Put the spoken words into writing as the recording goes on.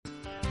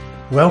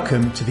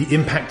Welcome to the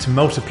Impact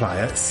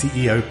Multiplier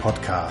CEO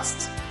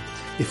podcast.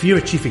 If you're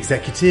a chief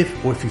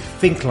executive or if you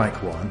think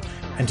like one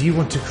and you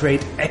want to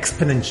create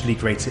exponentially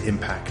greater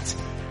impact,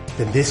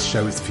 then this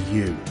show is for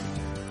you.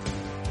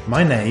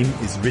 My name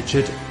is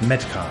Richard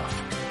Medcalf,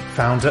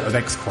 founder of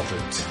X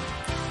Quadrant.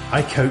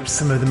 I coach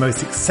some of the most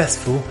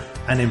successful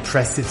and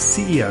impressive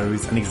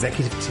CEOs and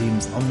executive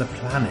teams on the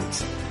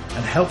planet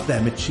and help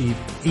them achieve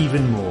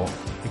even more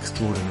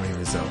extraordinary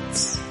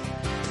results.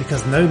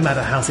 Because no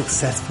matter how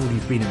successful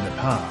you've been in the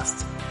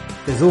past,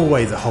 there's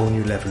always a whole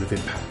new level of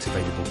impact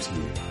available to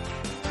you.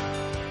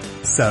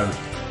 So,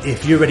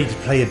 if you're ready to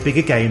play a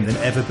bigger game than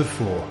ever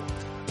before,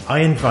 I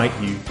invite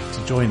you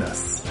to join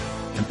us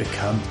and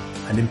become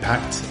an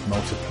Impact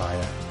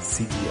Multiplier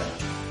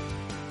CEO.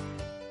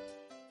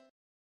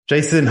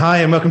 Jason, hi,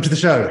 and welcome to the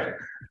show.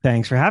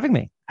 Thanks for having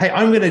me. Hey,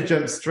 I'm going to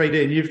jump straight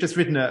in. You've just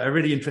written a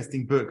really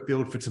interesting book,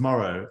 Build for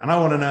Tomorrow, and I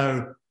want to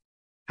know,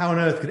 how on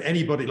earth could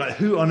anybody,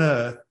 who on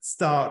earth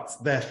starts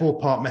their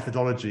 4-part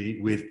methodology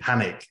with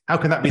panic? How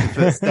can that be the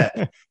first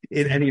step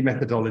in any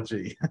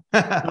methodology?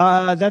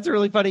 That's a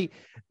really funny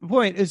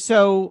point.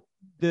 So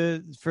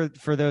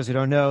for those who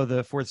don't know,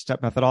 the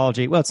 4-step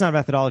methodology, well, it's not a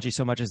methodology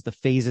so much as the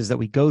phases that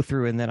we go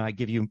through, and then I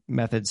give you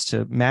methods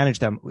to manage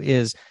them,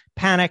 is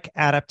panic,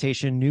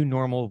 adaptation, new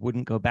normal,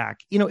 wouldn't go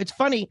back. You know, it's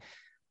funny.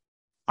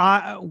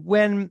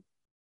 When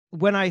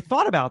I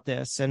thought about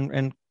this and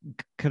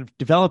kind of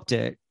developed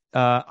it,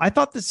 I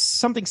thought this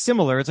something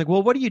similar. It's like,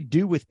 well, what do you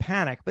do with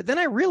panic? But then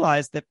I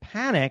realized that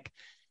panic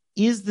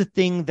is the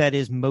thing that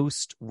is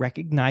most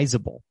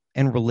recognizable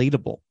and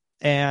relatable.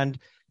 And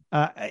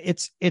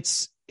it's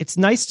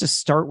nice to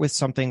start with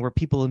something where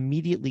people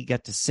immediately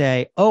get to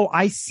say, oh,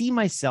 I see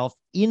myself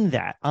in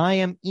that. I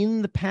am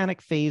in the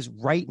panic phase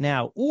right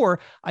now, or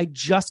I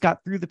just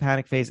got through the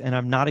panic phase and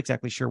I'm not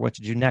exactly sure what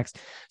to do next.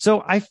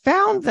 So I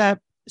found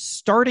that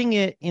starting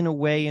it in a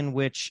way in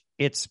which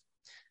it's,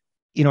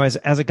 you know, as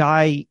a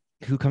guy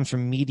who comes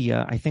from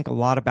media, I think a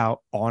lot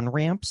about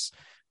on-ramps.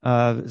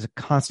 Is a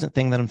constant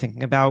thing that I'm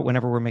thinking about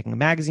whenever we're making a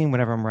magazine,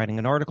 whenever I'm writing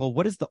an article.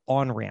 What is the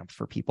on-ramp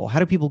for people? How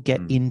do people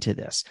get into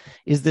this?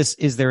 Is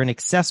there an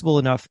accessible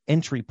enough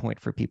entry point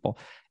for people?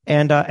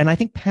 And I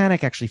think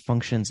panic actually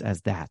functions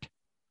as that.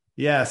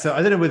 Yeah, so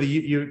I don't know whether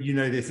you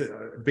know this,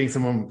 being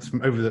someone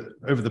from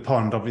over the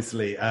pond,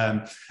 obviously,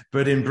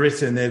 but in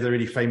Britain there's a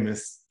really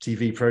famous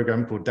TV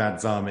program called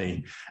Dad's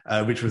Army,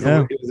 which was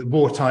it was a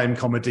wartime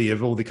comedy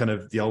of all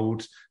the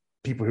old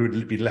people who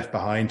would be left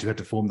behind, who had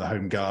to form the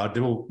home guard.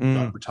 They're all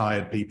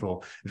retired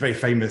people. A very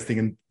famous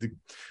thing,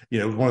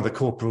 and one of the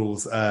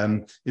corporals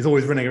is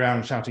always running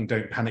around shouting,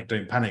 "Don't panic,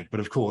 don't panic!" But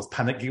of course,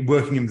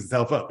 working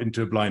himself up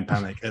into a blind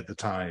panic at the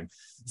time.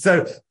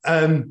 So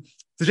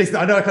Jason,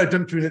 I know I kind of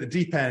jumped through at the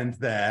deep end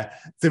there,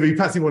 so we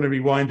perhaps want to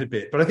rewind a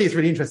bit. But I think it's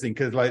really interesting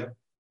because,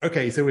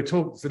 okay, so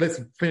so let's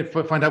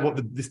find out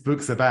what this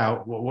book's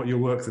about, what your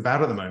work's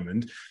about at the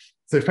moment.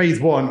 So phase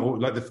one, or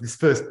this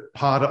first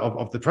part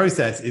of the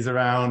process, is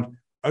around,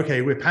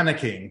 okay, we're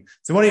panicking.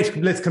 So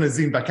let's kind of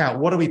zoom back out.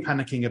 What are we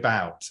panicking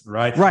about,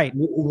 right? Right.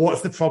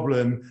 What's the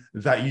problem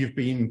that you've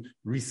been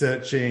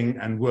researching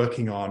and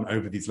working on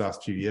over these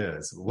last few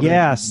years? What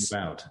are you thinking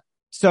about?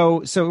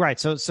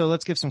 So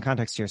let's give some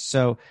context here.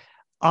 So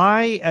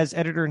I, as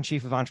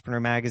editor-in-chief of Entrepreneur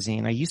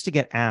Magazine, I used to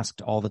get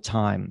asked all the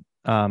time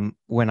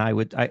when I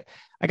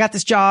got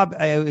this job.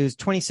 It was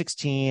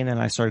 2016,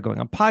 and I started going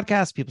on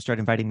podcasts. People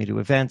started inviting me to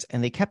events,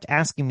 and they kept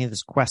asking me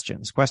this question.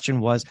 This question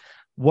was,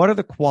 what are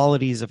the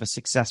qualities of a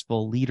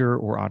successful leader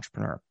or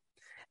entrepreneur?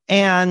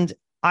 And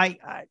I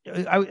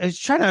was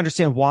trying to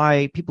understand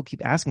why people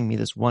keep asking me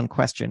this one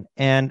question.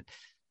 And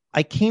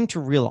I came to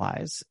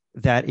realize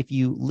that if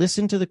you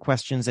listen to the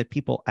questions that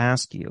people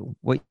ask you,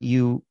 what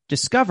you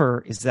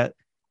discover is that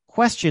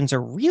questions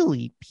are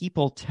really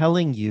people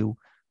telling you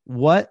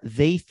what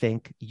they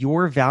think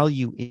your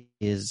value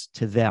is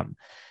to them.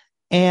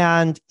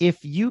 And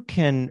if you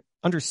can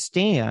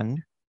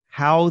understand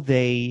how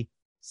they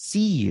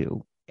see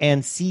you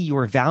and see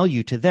your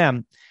value to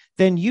them,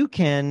 then you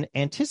can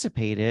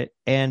anticipate it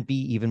and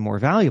be even more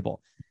valuable.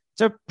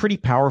 It's a pretty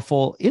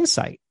powerful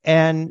insight.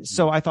 And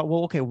so I thought,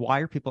 well, okay, why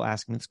are people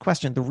asking me this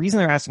question? The reason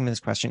they're asking me this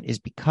question is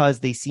because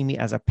they see me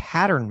as a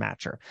pattern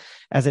matcher.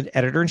 As an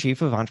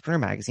editor-in-chief of Entrepreneur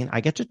Magazine,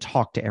 I get to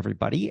talk to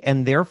everybody,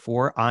 and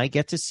therefore I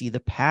get to see the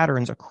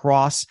patterns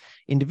across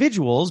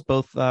individuals,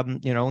 both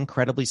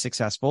incredibly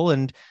successful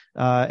and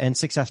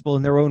successful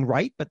in their own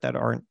right, but that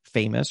aren't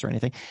famous or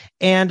anything,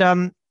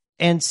 and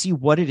see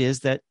what it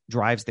is that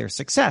drives their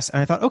success.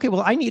 And I thought, okay,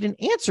 well, I need an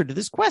answer to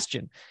this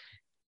question.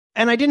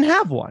 And I didn't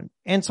have one.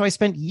 And so I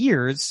spent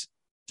years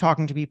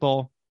talking to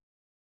people,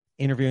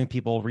 interviewing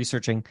people,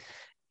 researching,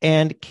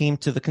 and came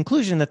to the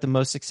conclusion that the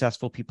most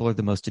successful people are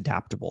the most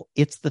adaptable.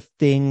 It's the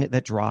thing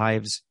that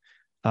drives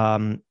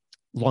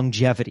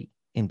longevity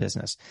in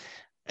business.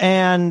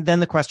 And then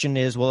the question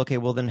is, well, okay,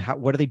 well then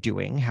what are they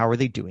doing? How are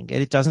they doing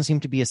it? It doesn't seem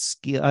to be a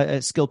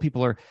skill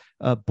people are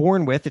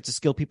born with. It's a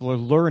skill people are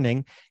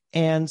learning.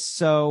 And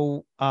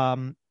so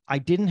I I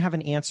didn't have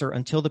an answer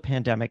until the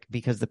pandemic,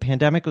 because the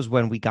pandemic was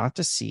when we got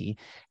to see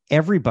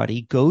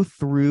everybody go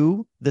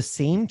through the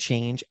same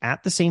change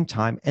at the same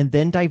time and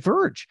then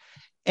diverge.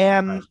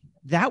 And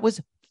that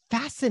was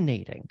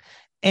fascinating.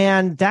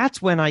 And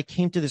that's when I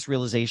came to this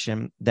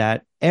realization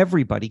that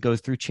everybody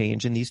goes through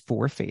change in these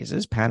 4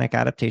 phases: panic,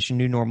 adaptation,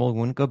 new normal,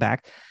 wouldn't go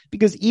back.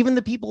 Because even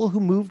the people who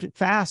moved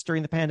fast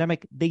during the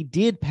pandemic, they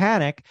did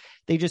panic.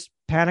 They just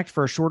panicked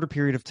for a shorter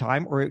period of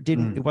time, or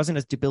it wasn't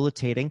as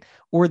debilitating,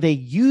 or they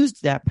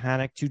used that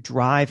panic to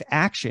drive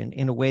action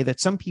in a way that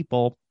some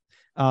people,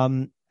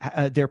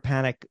 their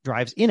panic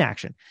drives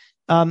inaction.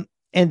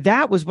 And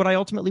that was what I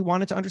ultimately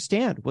wanted to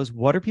understand, was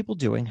what are people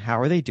doing? How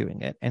are they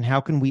doing it? And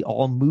how can we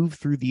all move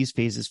through these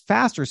phases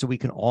faster so we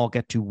can all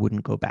get to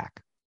wouldn't go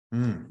back?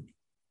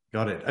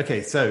 Got it.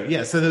 Okay. So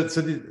yeah,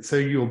 so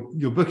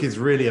your book is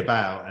really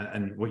about,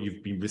 and what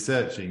you've been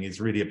researching is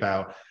really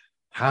about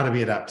how to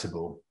be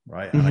adaptable,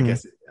 right? And I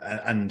guess,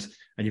 and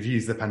you've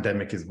used the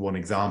pandemic as one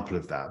example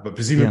of that, but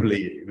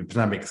presumably the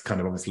pandemic's kind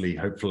of obviously,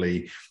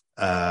 hopefully,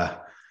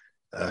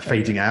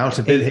 fading out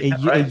a bit.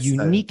 A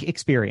unique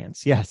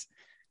experience. Yes.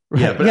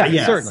 Right. Yeah,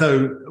 but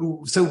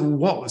certainly.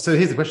 So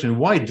here's the question: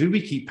 why do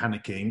we keep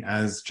panicking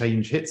as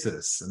change hits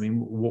us? I mean,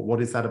 what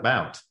is that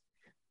about?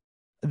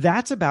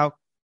 That's about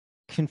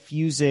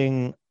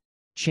confusing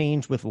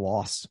change with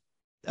loss.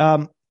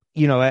 And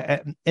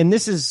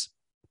this is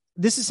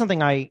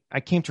something I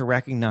came to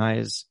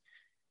recognize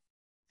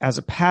as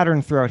a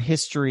pattern throughout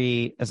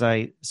history as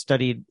I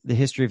studied the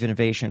history of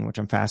innovation, which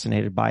I'm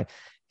fascinated by,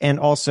 and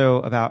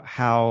also about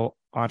how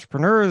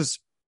entrepreneurs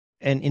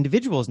and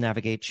individuals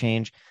navigate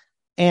change.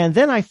 And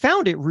then I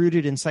found it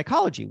rooted in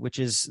psychology, which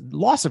is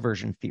loss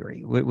aversion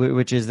theory,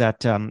 which is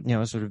that,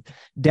 sort of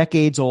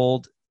decades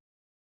old,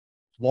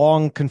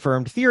 long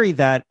confirmed theory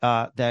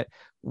that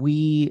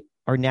we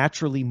are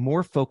naturally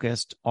more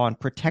focused on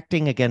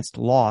protecting against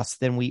loss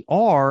than we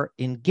are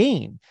in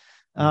gain.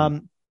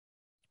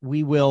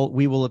 We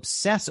will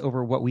obsess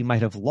over what we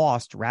might have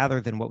lost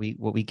rather than what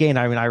we gain.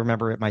 I mean, I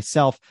remember it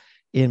myself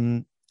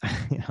in,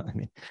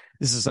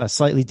 this is a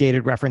slightly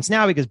dated reference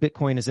now because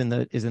Bitcoin is in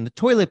the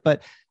toilet,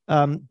 but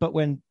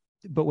when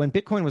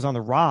Bitcoin was on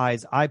the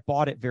rise, I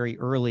bought it very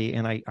early,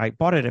 and I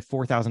bought it at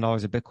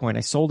 $4,000 a Bitcoin. I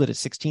sold it at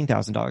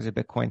 $16,000 a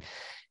Bitcoin.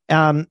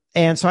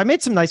 And so I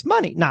made some nice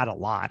money, not a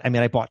lot. I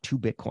mean, I bought 2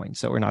 Bitcoins,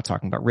 so we're not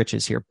talking about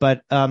riches here,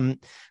 but then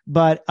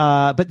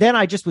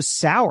I just was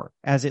sour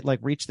as it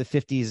reached the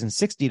 $50s and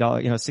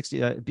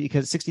 $60,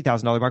 because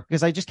 $60,000 mark,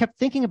 because I just kept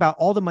thinking about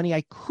all the money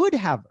I could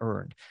have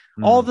earned,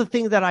 all the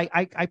things that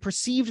I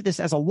perceived this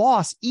as a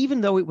loss,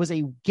 even though it was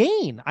a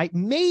gain. I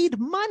made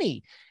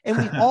money, and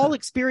we all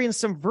experience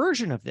some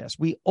version of this.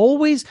 We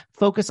always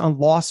focus on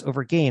loss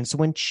over gain. So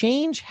when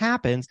change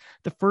happens,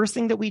 the first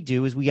thing that we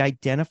do is we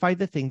identify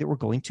the thing that we're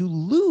going to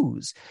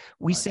lose.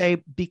 We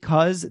say,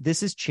 because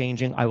this is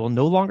changing, I will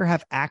no longer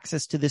have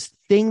access to this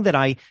thing that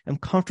I am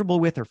comfortable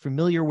with or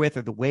familiar with,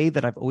 or the way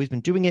that I've always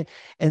been doing it.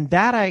 And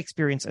that I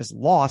experience as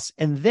loss.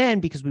 And then,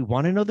 because we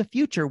want to know the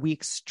future, we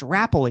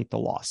extrapolate the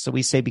loss. So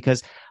we say,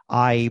 because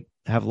I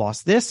have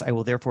lost this, I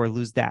will therefore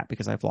lose that.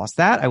 Because I've lost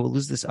that, I will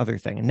lose this other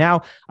thing. And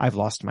now I've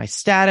lost my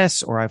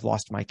status, or I've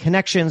lost my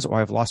connections,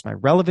 or I've lost my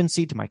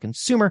relevancy to my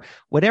consumer.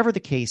 Whatever the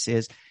case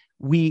is,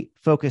 we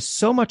focus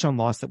so much on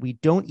loss that we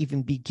don't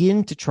even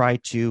begin to try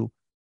to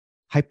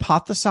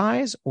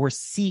hypothesize or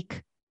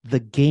seek the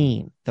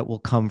gain that will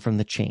come from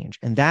the change.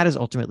 And that is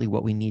ultimately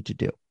what we need to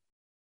do.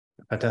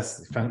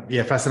 Fantastic.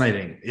 Yeah,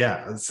 fascinating.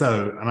 Yeah.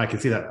 So, and I can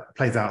see that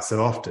plays out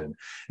so often.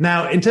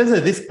 Now, in terms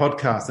of this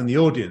podcast and the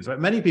audience, right,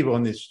 many people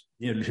on this,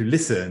 who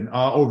listen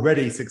are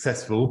already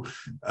successful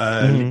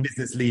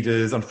business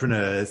leaders,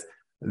 entrepreneurs.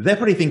 They're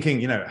probably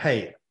thinking,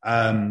 hey,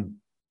 I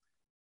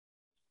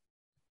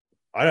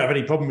don't have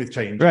any problem with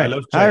change. Right. I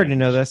love change. I already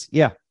know this.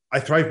 Yeah. I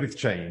thrive with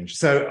change.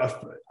 So,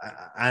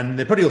 and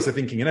they're probably also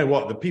thinking,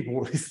 what, the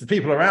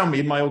people around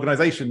me in my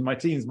organization, my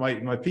teams,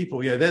 my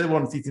people, they're the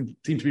ones who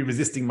seem to be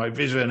resisting my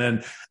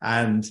vision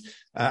and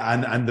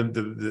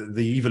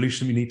the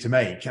evolution we need to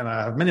make. And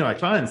I have many of my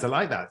clients are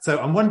like that. So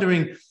I'm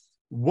wondering,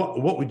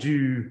 what would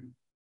you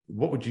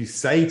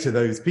say to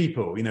those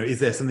people? Is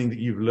there something that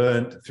you've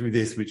learned through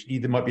this, which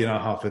either might be an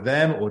aha for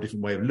them, or a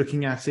different way of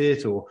looking at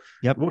it, or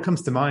what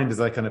comes to mind as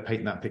I kind of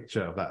paint that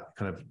picture of that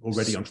kind of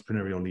already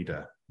entrepreneurial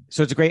leader?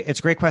 So it's a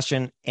great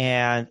question.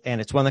 And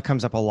it's one that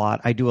comes up a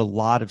lot. I do a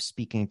lot of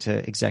speaking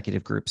to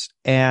executive groups,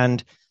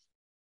 and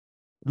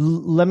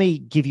let me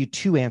give you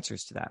 2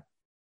 answers to that.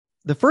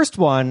 The first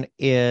one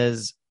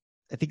is,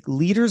 I think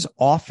leaders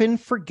often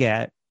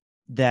forget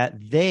that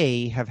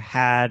they have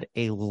had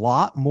a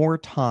lot more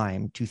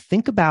time to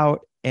think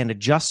about and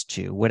adjust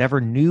to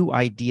whatever new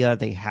idea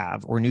they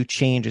have or new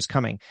change is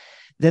coming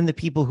than the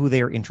people who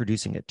they are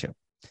introducing it to.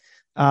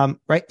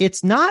 Right?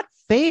 It's not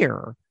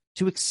fair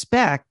to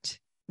expect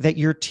that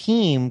your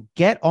team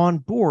get on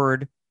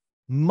board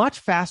much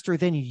faster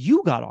than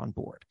you got on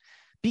board,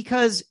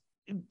 because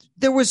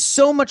there was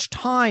so much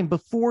time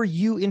before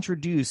you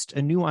introduced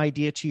a new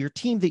idea to your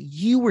team that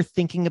you were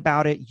thinking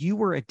about it, you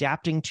were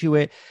adapting to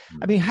it.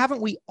 I mean,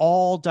 haven't we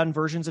all done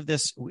versions of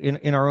this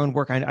in our own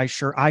work? I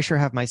sure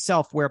have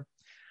myself, where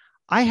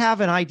I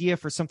have an idea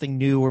for something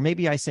new, or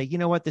maybe I say, you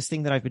know what, this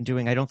thing that I've been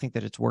doing, I don't think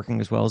that it's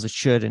working as well as it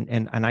should,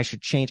 and I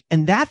should change.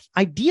 And that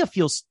idea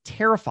feels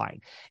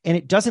terrifying, and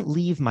it doesn't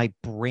leave my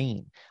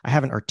brain. I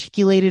haven't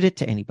articulated it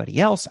to anybody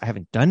else. I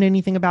haven't done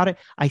anything about it.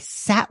 I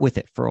sat with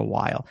it for a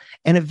while,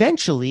 and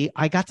eventually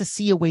I got to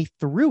see a way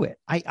through it.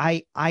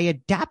 I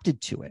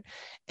adapted to it.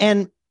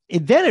 And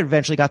it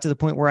eventually got to the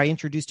point where I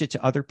introduced it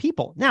to other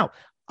people. Now,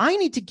 I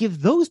need to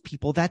give those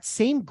people that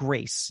same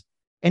grace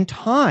and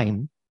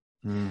time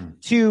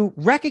to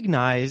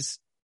recognize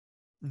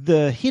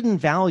the hidden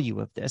value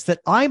of this that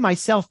I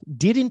myself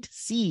didn't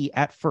see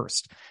at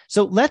first.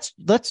 So let's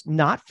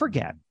not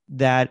forget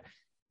that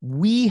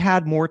we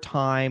had more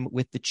time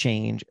with the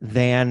change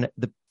than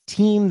the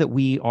team that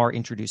we are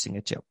introducing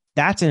it to.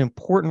 That's an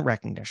important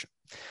recognition.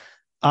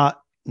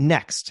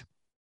 Next,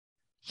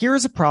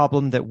 here's a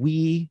problem that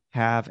we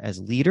have as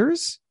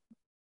leaders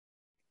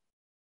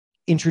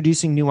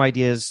introducing new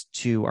ideas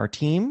to our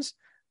teams,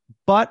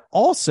 but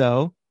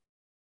also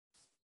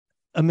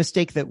a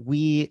mistake that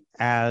we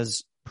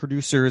as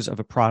producers of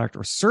a product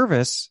or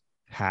service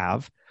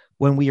have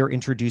when we are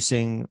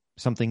introducing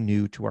something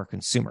new to our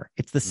consumer.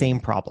 It's the same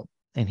problem.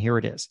 And here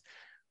it is.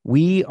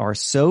 We are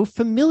so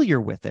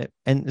familiar with it.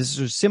 And this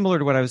is similar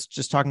to what I was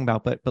just talking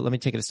about, but let me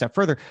take it a step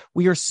further.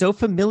 We are so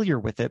familiar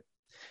with it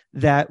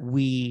that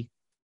we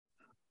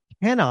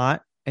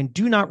cannot and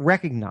do not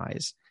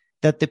recognize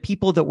that the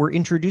people that we're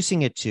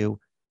introducing it to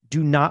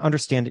do not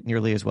understand it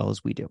nearly as well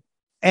as we do.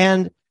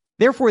 And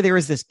therefore, there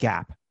is this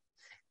gap.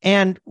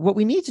 And what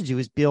we need to do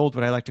is build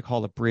what I like to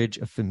call a bridge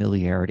of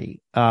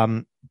familiarity.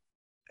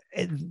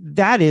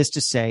 That is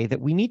to say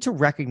that we need to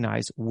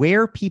recognize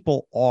where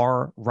people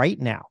are right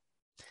now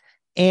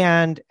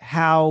and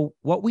how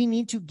what we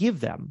need to give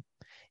them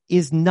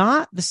is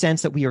not the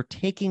sense that we are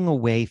taking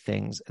away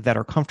things that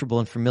are comfortable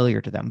and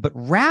familiar to them, but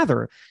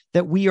rather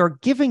that we are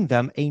giving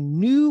them a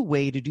new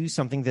way to do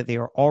something that they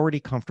are already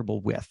comfortable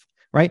with,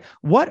 right?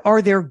 What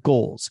are their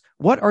goals?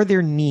 What are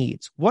their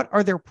needs? What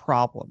are their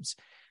problems?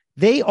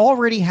 They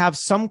already have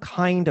some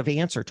kind of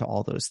answer to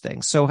all those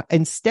things. So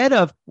instead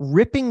of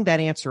ripping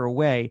that answer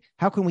away,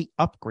 how can we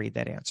upgrade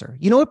that answer?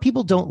 You know what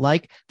people don't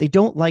like? They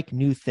don't like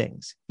new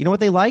things. You know what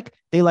they like?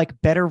 They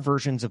like better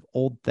versions of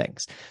old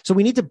things. So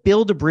we need to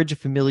build a bridge of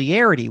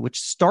familiarity, which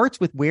starts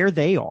with where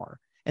they are.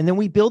 And then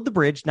we build the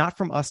bridge, not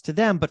from us to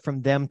them, but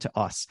from them to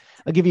us.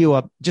 I'll give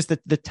you just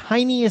the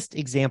tiniest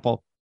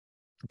example,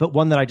 but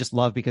one that I just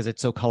love because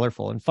it's so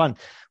colorful and fun,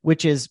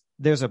 which is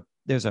there's a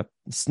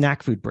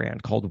snack food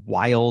brand called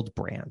Wild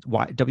Brand,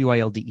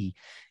 WILDE.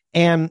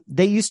 And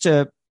they used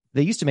to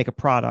make a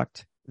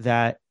product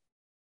that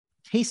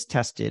taste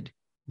tested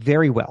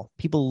very well.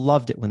 People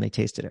loved it when they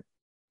tasted it.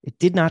 It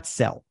did not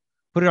sell.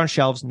 Put it on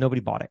shelves, nobody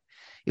bought it.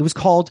 It was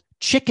called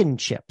chicken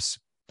chips.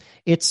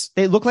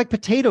 They look like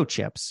potato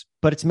chips,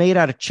 but it's made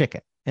out of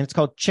chicken, and it's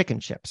called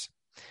chicken chips.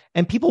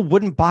 And people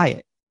wouldn't buy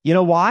it. You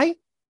know why?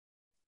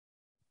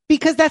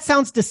 Because that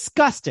sounds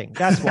disgusting.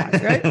 That's why,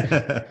 right?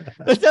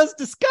 That sounds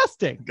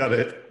disgusting. Got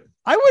it.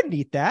 I wouldn't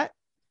eat that,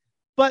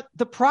 but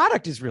the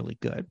product is really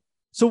good.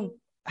 So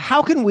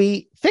how can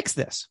we fix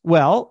this?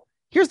 Well,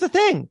 here's the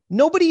thing.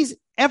 Nobody's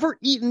ever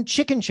eaten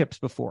chicken chips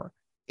before.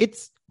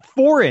 It's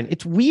foreign.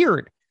 It's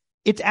weird.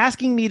 It's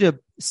asking me to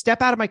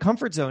step out of my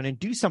comfort zone and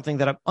do something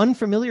that I'm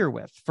unfamiliar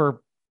with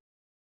for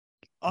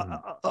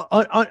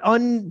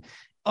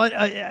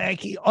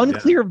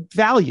unclear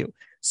value.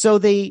 So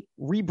they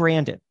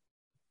rebranded.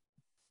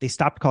 They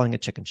stopped calling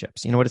it chicken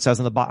chips. You know what it says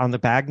on the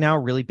bag now,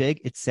 really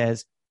big? It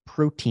says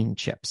protein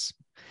chips.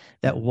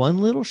 That one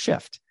little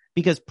shift,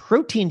 because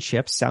protein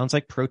chips sounds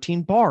like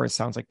protein bars,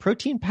 sounds like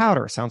protein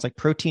powder, sounds like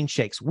protein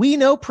shakes. We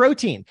know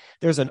protein.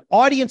 There's an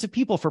audience of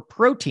people for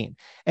protein.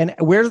 And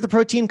where does the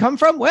protein come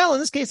from? Well, in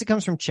this case, it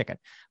comes from chicken.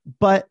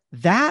 But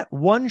that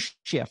one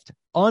shift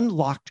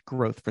unlocked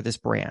growth for this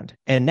brand.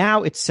 And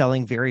now it's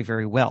selling very,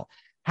 very well.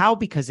 How?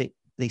 Because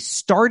they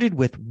started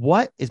with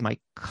what is my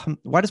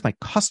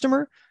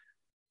customer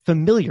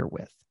familiar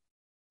with?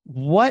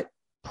 What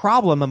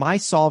problem am I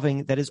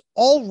solving that is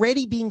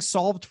already being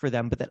solved for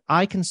them, but that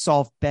I can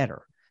solve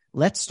better?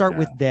 Let's start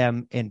with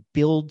them and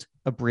build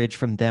a bridge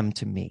from them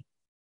to me.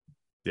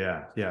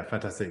 Yeah,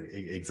 fantastic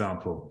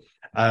example.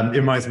 It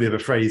reminds me of a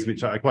phrase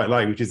which I quite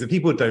like, which is that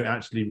people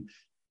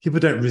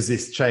don't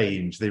resist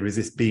change; they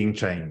resist being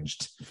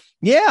changed.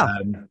 Yeah,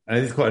 and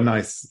it's quite a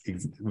nice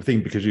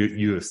thing because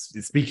you're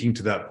speaking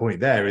to that point.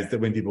 There is that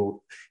when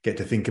people get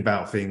to think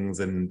about things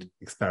and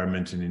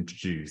experiment and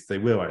introduce, they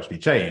will actually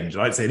change.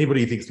 And I'd say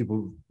anybody who thinks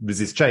people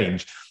resist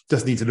change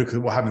just need to look at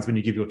what happens when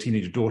you give your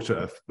teenage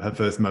daughter her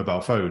first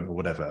mobile phone or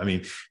whatever. I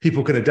mean,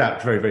 people can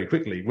adapt very, very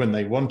quickly when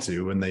they want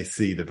to, when they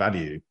see the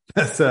value.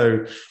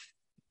 So,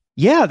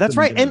 yeah, that's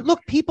right. And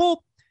look,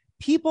 people,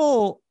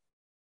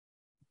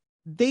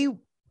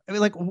 I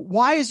mean, like,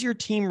 why is your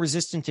team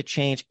resistant to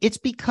change? It's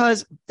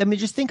because, I mean,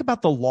 just think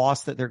about the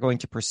loss that they're going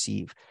to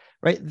perceive,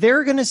 right?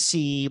 They're going to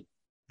see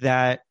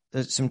that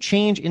some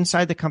change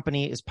inside the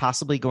company is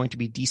possibly going to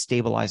be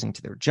destabilizing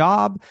to their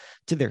job,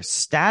 to their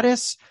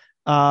status,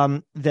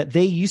 that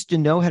they used to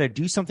know how to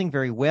do something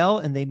very well,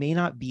 and they may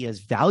not be as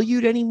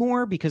valued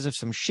anymore because of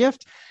some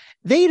shift.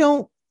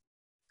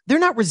 They're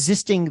not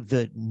resisting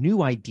the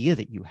new idea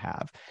that you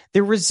have.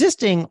 They're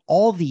resisting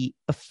all the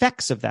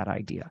effects of that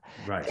idea.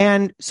 Right.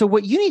 And so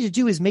what you need to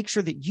do is make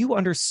sure that you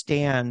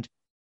understand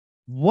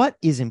what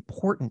is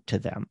important to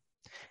them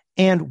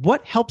and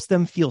what helps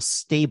them feel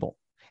stable.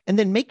 And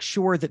then make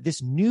sure that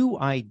this new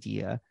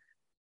idea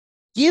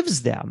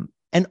gives them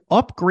an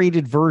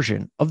upgraded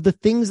version of the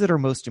things that are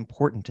most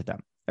important to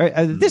them.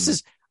 This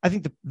is, I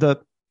think the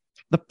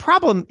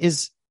problem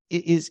is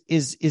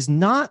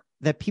not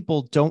that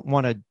people don't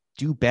want to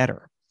do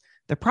better.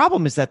 The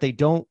problem is that they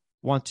don't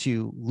want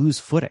to lose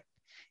footing.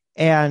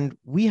 And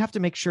we have to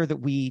make sure that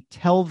we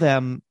tell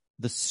them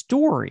the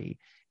story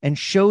and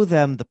show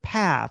them the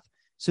path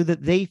so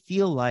that they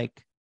feel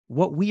like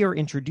what we are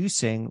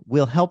introducing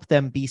will help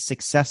them be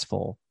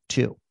successful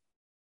too.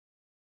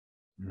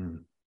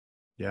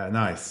 Yeah,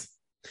 nice.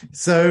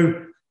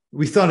 So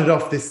we started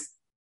off this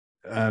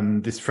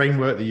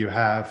framework that you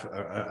have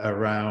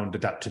around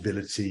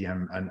adaptability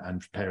and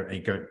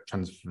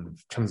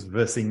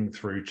transversing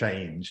through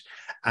change,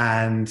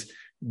 and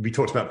we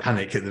talked about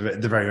panic at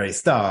the very, very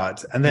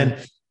start, and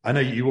then I know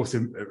you also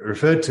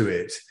referred to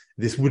it.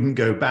 This wouldn't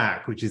go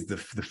back, which is the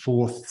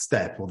fourth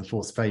step or the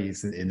fourth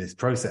phase in this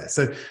process.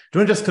 So do you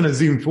want to just kind of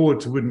zoom forward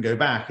to wouldn't go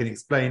back and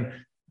explain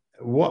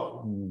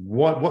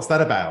what's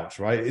that about,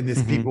 right? In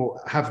this, people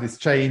have this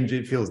change.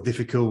 It feels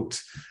difficult.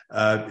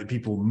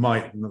 People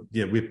might,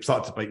 we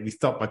start by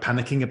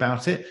panicking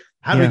about it.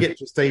 How do we get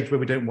to a stage where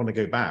we don't want to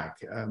go back?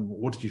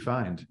 What did you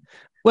find?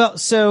 Well,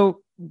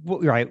 so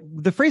right,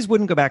 the phrase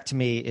 "wouldn't go back" to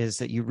me is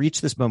that you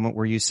reach this moment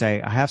where you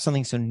say, "I have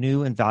something so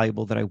new and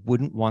valuable that I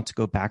wouldn't want to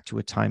go back to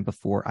a time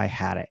before I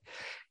had it,"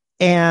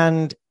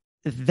 and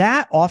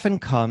that often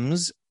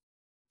comes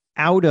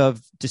out of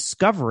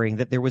discovering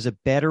that there was a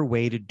better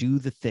way to do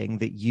the thing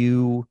that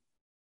you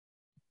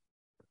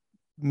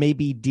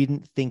maybe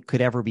didn't think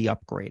could ever be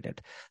upgraded.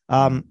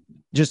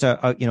 Just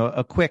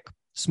a quick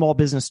small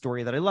business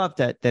story that I love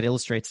that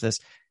illustrates this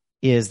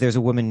is there's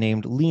a woman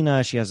named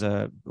Lena. She has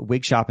a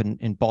wig shop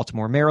in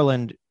Baltimore,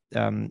 Maryland,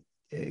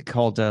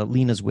 called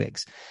Lena's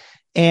Wigs.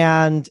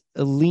 And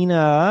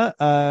Lena,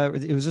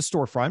 it was a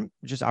storefront,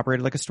 just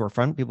operated like a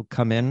storefront. People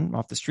come in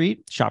off the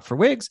street, shop for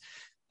wigs.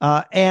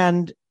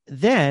 And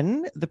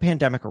then the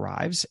pandemic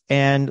arrives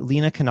and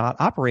Lena cannot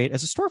operate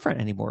as a storefront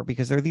anymore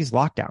because there are these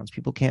lockdowns.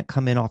 People can't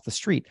come in off the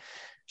street.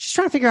 She's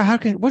trying to figure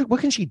out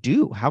what can she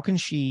do? How can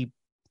she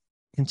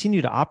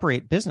continue to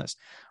operate business?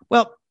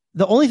 Well,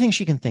 the only thing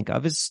she can think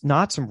of is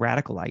not some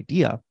radical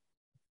idea,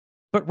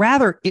 but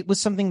rather it was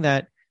something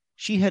that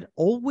she had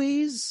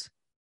always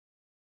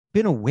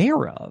been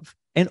aware of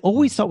and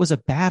always thought was a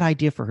bad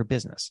idea for her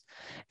business.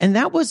 And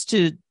that was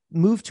to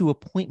move to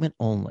appointment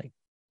only,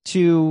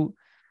 to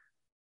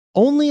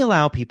only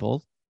allow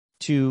people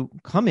to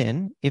come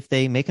in if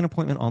they make an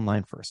appointment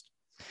online first.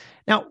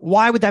 Now,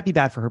 why would that be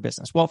bad for her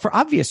business? Well, for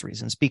obvious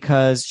reasons,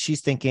 because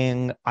she's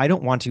thinking, I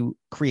don't want to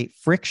create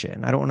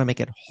friction. I don't want to make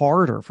it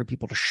harder for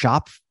people to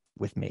shop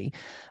with me.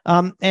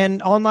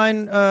 And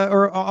online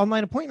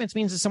appointments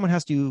means that someone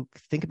has to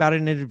think about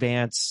it in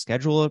advance,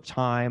 schedule a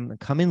time, and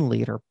come in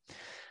later.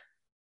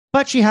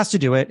 But she has to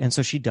do it, and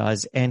so she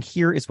does. And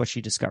here is what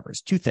she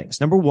discovers. Two things.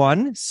 Number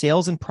one,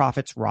 sales and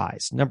profits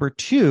rise. Number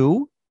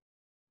two,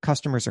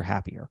 customers are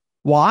happier.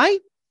 Why?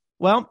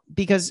 Well,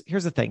 because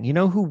here's the thing. You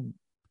know who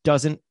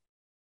doesn't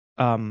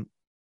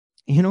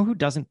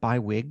buy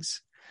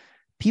wigs?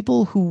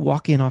 People who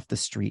walk in off the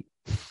street.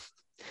 They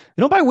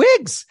don't buy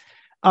wigs.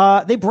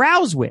 They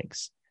browse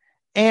wigs.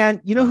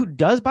 And you know who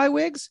does buy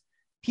wigs?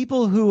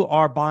 People who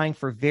are buying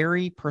for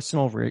very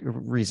personal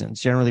reasons,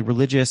 generally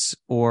religious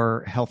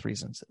or health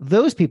reasons.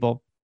 Those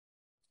people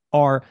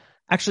are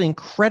actually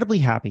incredibly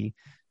happy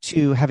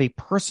to have a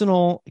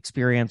personal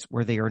experience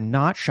where they are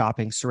not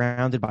shopping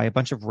surrounded by a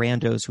bunch of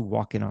randos who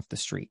walk in off the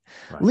street.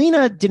 Right.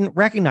 Lena didn't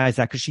recognize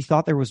that because she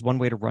thought there was one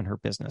way to run her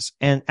business.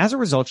 And as a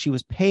result, she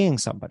was paying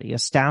somebody, a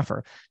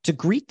staffer, to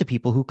greet the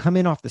people who come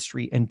in off the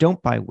street and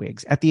don't buy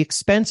wigs at the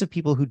expense of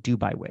people who do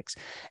buy wigs.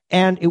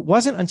 And it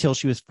wasn't until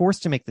she was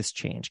forced to make this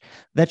change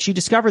that she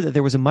discovered that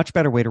there was a much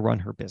better way to run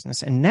her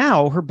business. And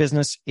now her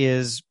business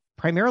is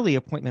primarily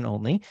appointment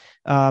only.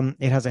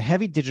 It has a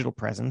heavy digital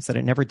presence that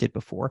it never did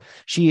before.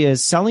 She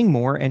is selling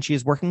more and she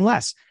is working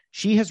less.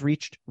 She has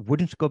reached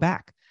wouldn't go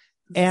back.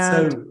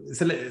 And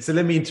so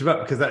let me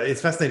interrupt because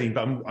it's fascinating.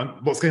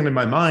 But what's going on in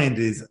my mind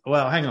is,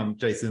 well, hang on,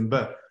 Jason,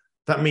 but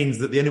that means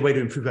that the only way to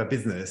improve our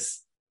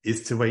business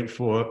is to wait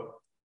for a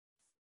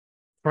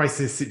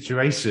crisis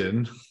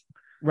situation,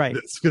 right?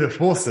 That's going to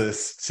force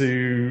us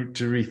to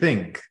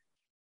rethink,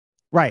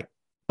 right?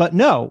 But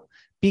no,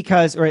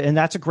 because and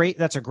that's a great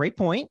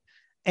point.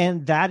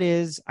 And that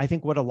is, I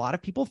think, what a lot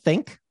of people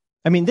think.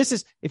 I mean,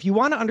 if you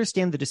want to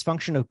understand the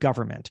dysfunction of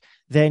government,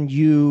 then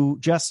you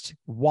just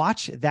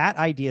watch that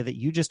idea that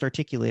you just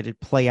articulated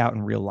play out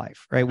in real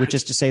life, right? Which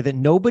is to say that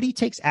nobody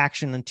takes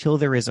action until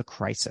there is a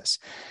crisis.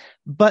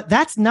 But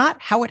that's not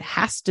how it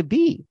has to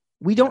be.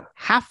 We don't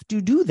have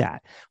to do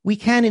that. We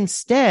can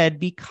instead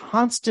be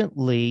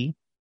constantly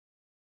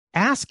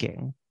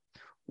asking,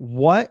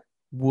 what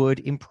would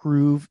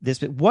improve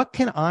this? What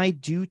can I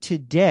do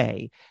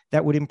today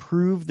that would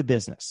improve the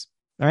business?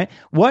 All right.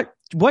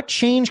 What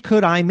change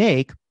could I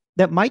make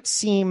that might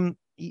seem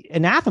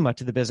anathema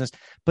to the business,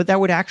 but that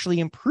would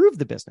actually improve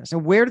the business?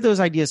 And where do those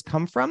ideas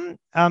come from?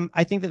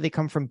 I think that they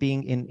come from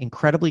being in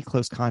incredibly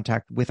close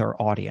contact with our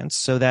audience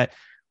so that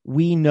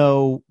we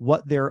know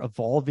what their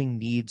evolving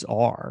needs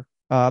are.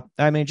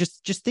 I mean,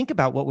 just think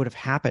about what would have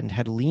happened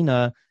had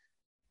Lena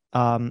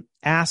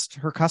asked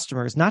her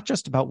customers not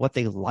just about what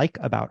they like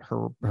about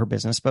her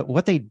business, but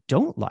what they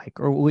don't like,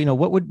 or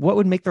what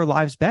would make their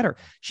lives better.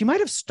 She might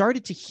have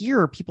started to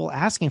hear people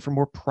asking for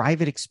more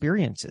private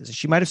experiences.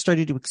 She might have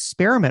started to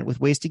experiment with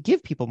ways to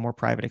give people more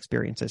private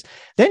experiences.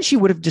 Then she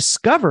would have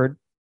discovered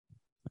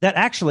that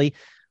actually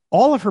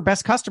all of her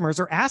best customers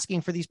are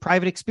asking for these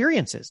private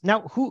experiences.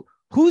 Now,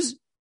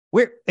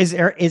 where is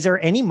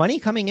there any money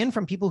coming in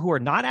from people who are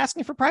not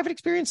asking for private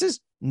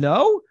experiences?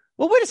 No.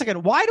 Well, wait a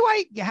second. Why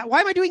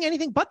am I doing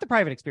anything but the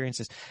private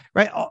experiences?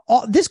 Right.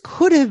 This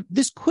could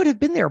have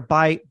been there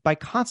by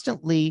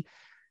constantly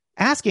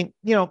asking,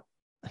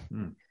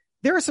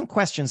 there are some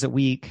questions that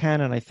we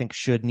can, and I think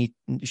should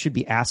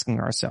be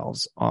asking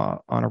ourselves on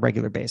a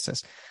regular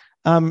basis.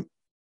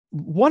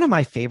 One of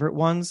my favorite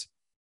ones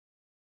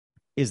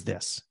is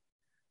this: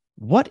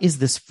 what is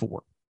this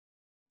for?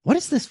 What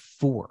is this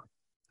for?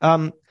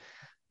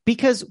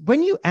 Because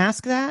when you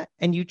ask that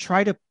and you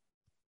try to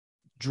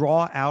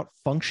draw out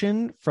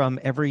function from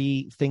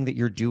everything that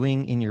you're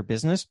doing in your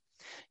business,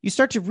 you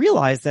start to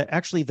realize that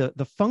actually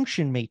the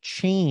function may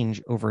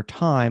change over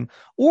time,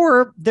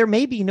 or there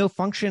may be no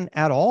function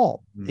at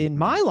all. Mm-hmm. In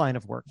my line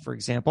of work, for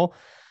example,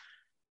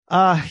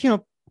 I've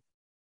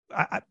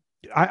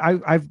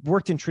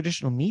worked in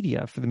traditional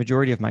media for the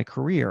majority of my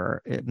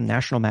career,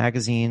 national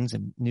magazines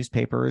and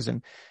newspapers.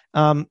 And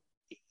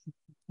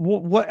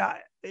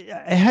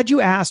had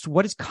you asked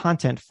what is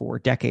content for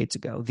decades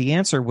ago, the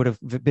answer would have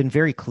been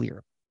very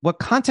clear. What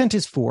content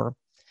is for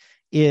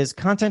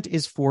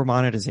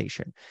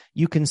monetization.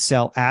 You can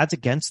sell ads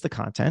against the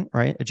content,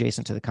 right?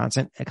 Adjacent to the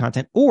content,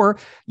 or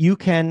you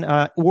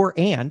can,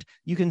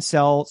 you can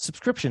sell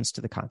subscriptions to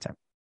the content.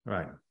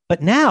 Right.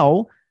 But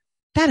now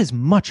that is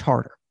much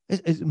harder.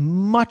 It's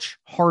much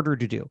harder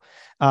to do.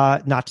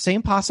 Not to say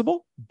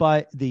impossible,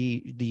 but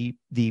the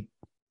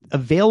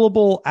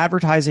available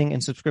advertising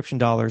and subscription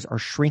dollars are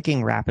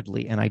shrinking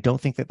rapidly, and I don't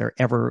think that they're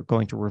ever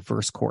going to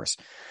reverse course.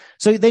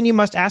 So then you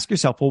must ask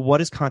yourself, well, what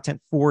is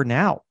content for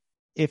now?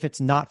 If it's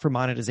not for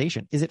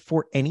monetization, is it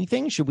for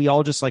anything? Should we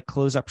all just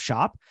close up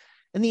shop?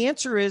 And the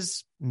answer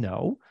is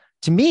no.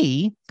 To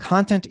me,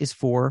 content is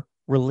for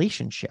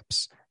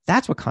relationships.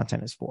 That's what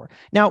content is for.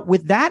 Now,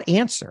 with that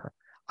answer,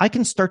 I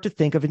can start to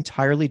think of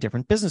entirely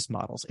different business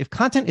models. If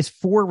content is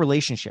for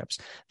relationships,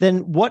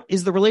 then what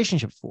is the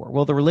relationship for?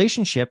 Well, the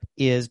relationship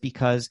is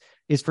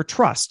for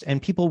trust,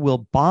 and people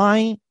will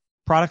buy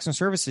products and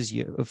services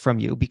from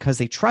you because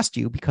they trust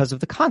you because of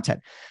the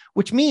content,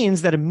 which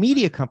means that a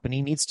media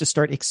company needs to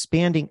start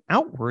expanding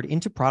outward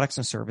into products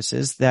and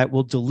services that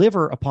will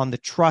deliver upon the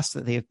trust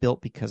that they have built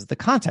because of the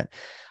content.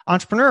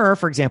 Entrepreneur,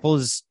 for example,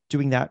 is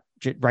doing that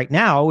right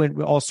now in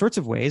all sorts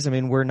of ways. I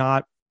mean, we're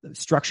not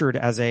structured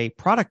as a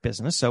product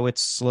business, so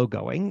it's slow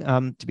going,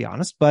 to be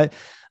honest. But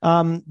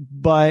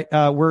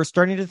we're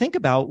starting to think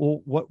about,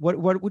 well,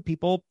 what would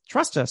people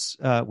trust us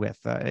with?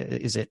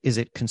 Is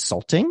it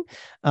consulting?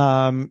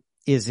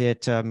 Is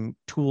it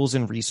tools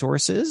and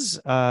resources?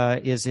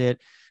 Is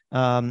it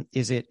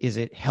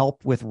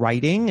help with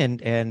writing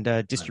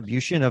and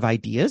distribution of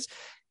ideas?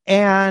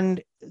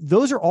 And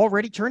those are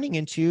already turning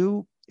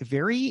into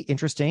very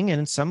interesting and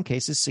in some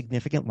cases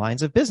significant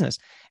lines of business.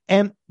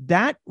 And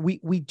that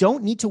we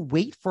don't need to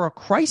wait for a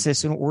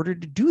crisis in order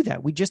to do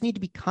that. We just need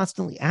to be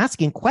constantly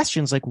asking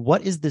questions like,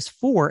 what is this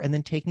for? And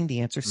then taking the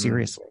answer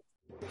seriously.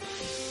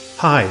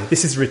 Hi,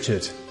 this is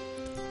Richard.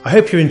 I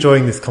hope you're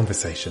enjoying this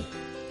conversation.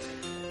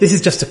 This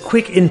is just a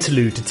quick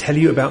interlude to tell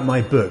you about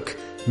my book,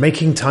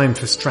 Making Time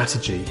for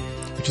Strategy,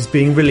 which is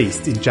being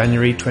released in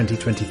January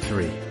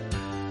 2023.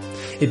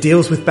 It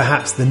deals with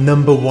perhaps the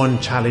number one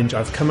challenge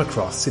I've come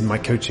across in my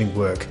coaching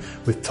work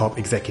with top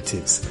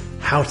executives: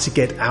 how to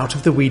get out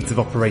of the weeds of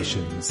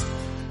operations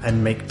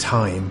and make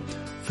time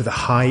for the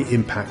high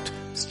impact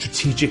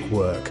strategic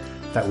work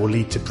that will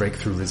lead to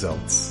breakthrough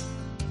results.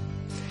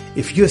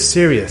 If you're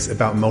serious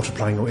about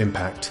multiplying your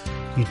impact,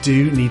 you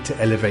do need to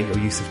elevate your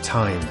use of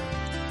time.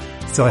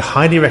 So I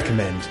highly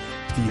recommend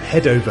that you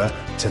head over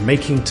to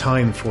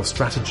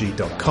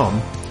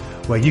makingtimeforstrategy.com,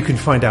 where you can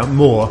find out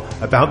more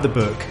about the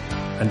book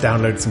and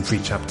download some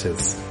free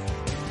chapters.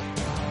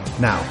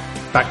 Now,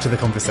 back to the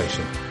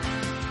conversation.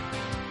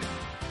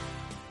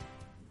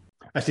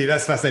 Actually,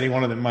 that's fascinating.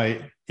 One of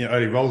my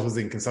early roles was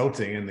in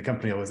consulting, and the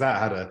company I was at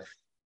had a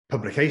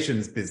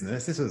publications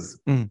business. This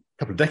was a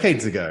couple of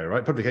decades ago,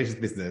 right? Publications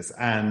business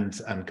and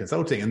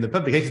consulting. And the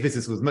publications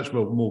business was much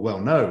more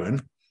well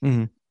known,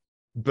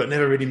 but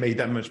never really made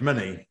that much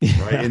money,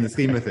 right? In the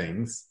scheme of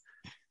things.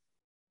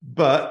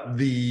 But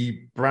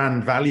the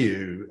brand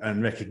value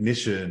and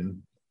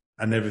recognition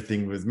and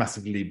everything was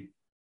massively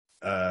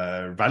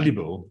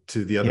valuable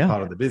to the other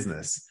part of the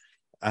business.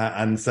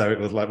 And so it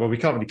was like, well, we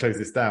can't really close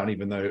this down,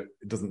 even though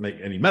it doesn't make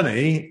any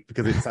money,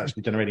 because it's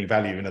actually generating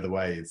value in other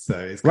ways. So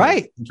it's kind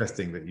of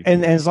interesting that you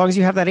and as long as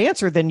you have that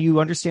answer, then you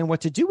understand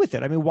what to do with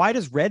it. I mean, why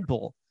does Red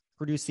Bull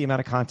produce the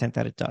amount of content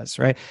that it does,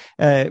 right?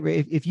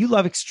 If you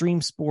love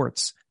extreme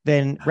sports,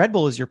 then Red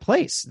Bull is your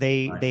place.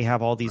 They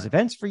have all these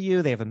events for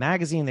you. They have a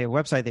magazine, they have a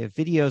website, they have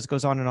videos,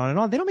 goes on and on and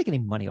on. They don't make any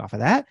money off of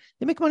that.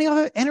 They make money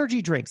off of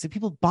energy drinks that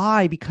people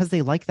buy because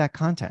they like that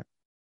content.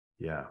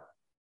 Yeah,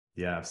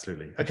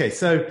 absolutely. Okay,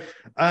 so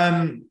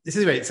this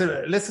is great.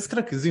 So let's just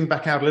kind of zoom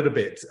back out a little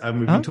bit.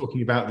 We've been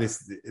talking about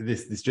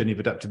this journey of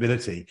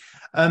adaptability,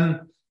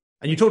 and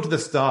you talked at the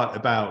start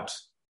about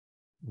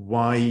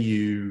why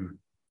you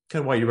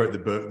wrote the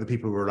book. The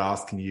people who were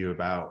asking you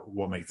about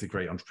what makes a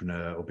great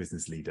entrepreneur or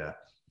business leader.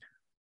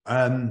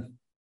 Why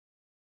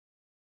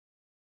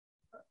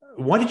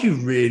did you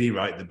really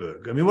write the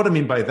book? I mean, what I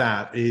mean by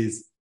that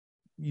is,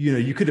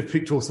 you could have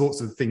picked all sorts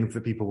of things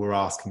that people were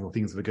asking or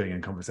things that were going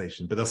in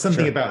conversation, but there's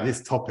something about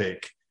this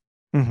topic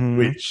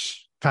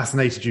which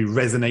fascinated you,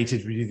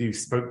 resonated with you,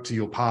 spoke to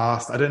your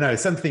past. I don't know,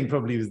 something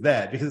probably was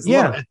there, because it's a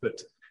lot of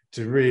effort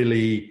to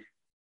really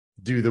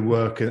do the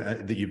work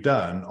that you've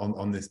done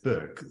on this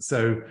book.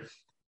 So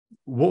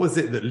what was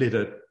it that lit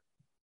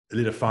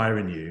a fire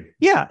in you?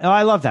 Yeah,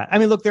 I love that. I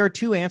mean, look, there are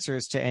two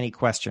answers to any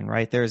question,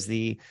 right? There's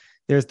the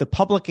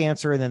public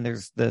answer, and then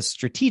there's the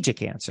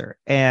strategic answer.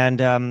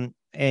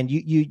 And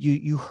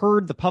you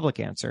heard the public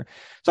answer.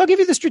 So I'll give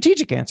you the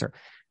strategic answer.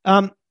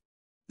 The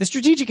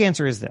strategic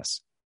answer is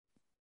this.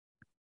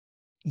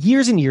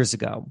 Years and years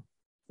ago,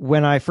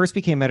 when I first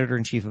became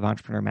editor-in-chief of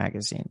Entrepreneur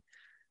Magazine,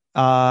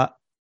 I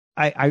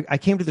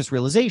came to this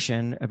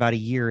realization about a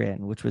year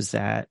in, which was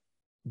that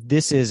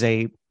this is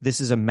a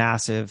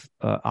massive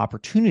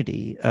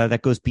opportunity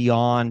that goes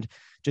beyond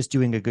just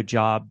doing a good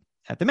job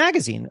at the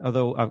magazine.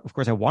 Although, of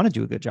course, I want to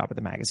do a good job at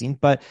the magazine,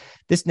 but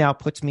this now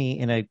puts me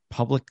in a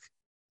public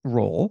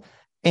role,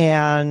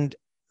 and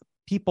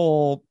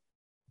people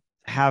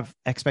have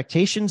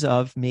expectations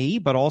of me,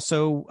 but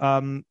also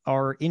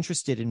are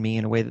interested in me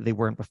in a way that they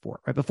weren't before.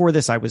 Right before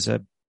this, I was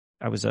an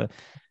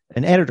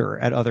editor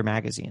at other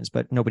magazines,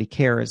 but nobody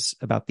cares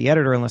about the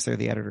editor unless they're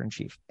the editor in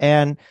chief.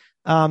 And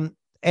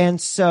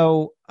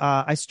so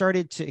I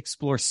started to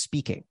explore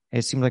speaking.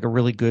 It seemed like a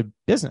really good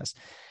business,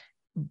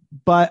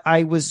 but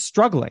I was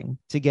struggling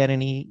to get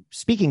any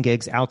speaking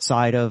gigs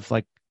outside of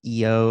like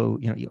EO,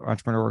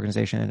 entrepreneur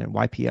organization, and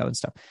YPO and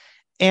stuff.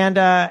 And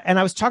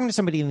I was talking to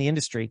somebody in the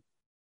industry,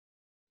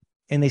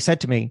 and they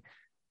said to me,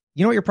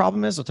 "You know what your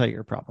problem is? I'll tell you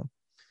your problem.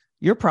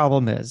 Your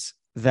problem is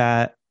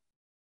that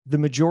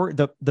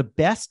the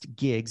best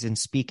gigs in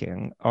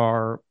speaking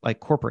are like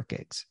corporate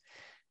gigs,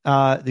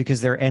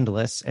 because they're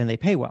endless and they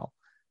pay well.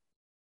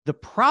 The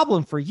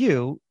problem for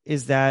you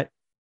is that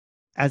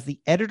as the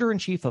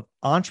editor-in-chief of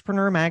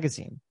Entrepreneur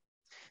Magazine,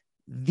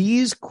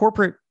 these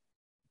corporate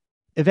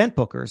event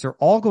bookers are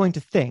all going to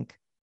think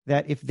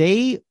that if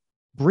they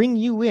bring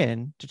you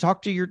in to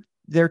talk to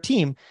their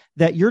team,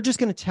 that you're just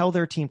going to tell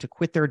their team to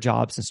quit their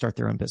jobs and start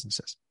their own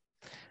businesses."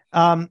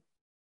 And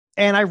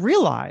I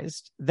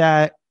realized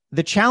that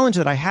the challenge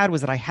that I had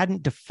was that I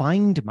hadn't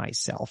defined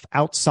myself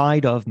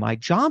outside of my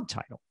job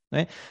title.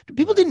 Right?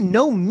 People didn't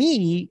know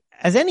me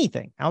as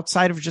anything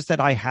outside of just that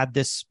I had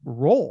this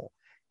role.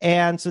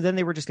 And so then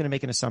they were just going to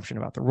make an assumption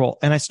about the role.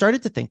 And I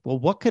started to think, well,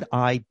 what could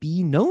I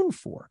be known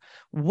for?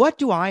 What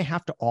do I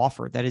have to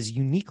offer that is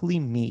uniquely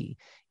me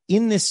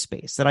in this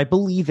space that I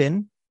believe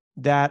in,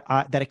 that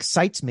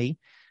excites me,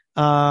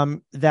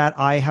 that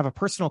I have a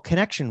personal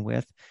connection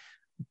with,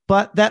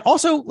 but that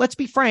also, let's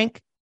be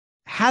frank,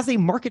 has a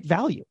market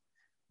value?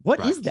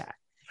 What is that?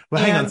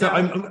 Well, hang on.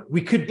 So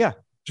we could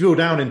drill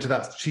down into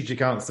that strategic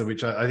answer,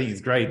 which I think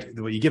is great,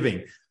 what you're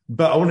giving.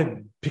 But I want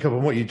to pick up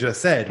on what you just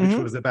said, which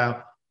was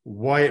about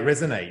why it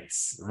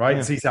resonates, right?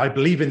 Yeah. So you say, I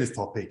believe in this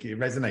topic, it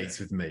resonates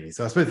with me.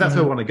 So I suppose that's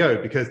where I want to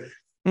go, because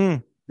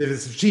there's a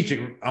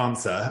strategic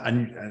answer,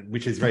 and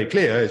which is very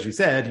clear, as you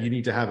said, you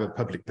need to have a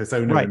public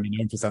persona and be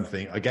known for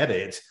something. I get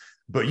it.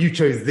 But you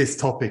chose this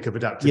topic of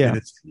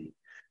adaptability. Yeah.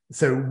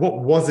 So what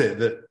was it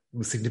that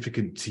was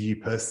significant to you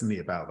personally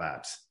about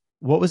that?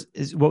 What was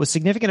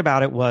significant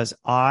about it was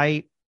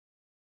I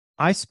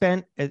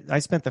spent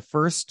the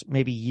first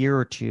maybe year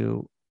or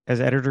two as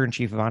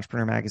editor-in-chief of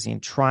Entrepreneur Magazine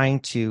trying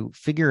to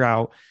figure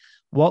out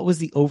what was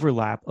the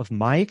overlap of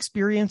my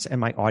experience and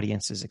my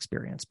audience's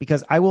experience.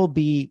 Because I will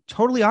be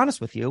totally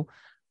honest with you,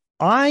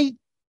 I've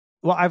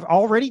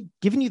already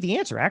given you the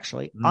answer,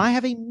 actually. I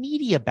have a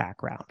media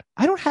background.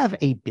 I don't have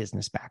a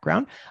business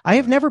background. I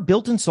have never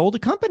built and sold a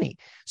company.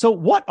 So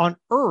what on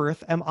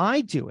earth am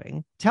I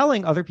doing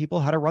telling other people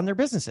how to run their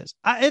businesses?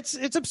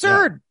 It's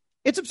absurd.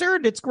 Yeah. It's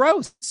absurd. It's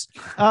gross.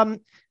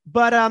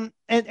 But and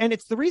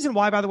it's the reason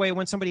why, by the way,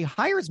 when somebody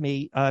hires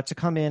me to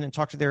come in and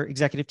talk to their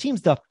executive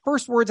teams, the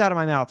first words out of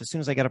my mouth as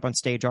soon as I get up on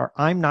stage are,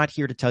 "I'm not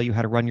here to tell you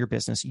how to run your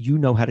business. You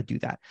know how to do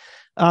that."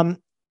 And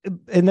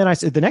then I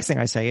said, the next thing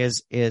I say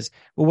is,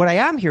 well, what I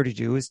am here to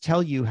do is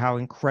tell you how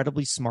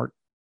incredibly smart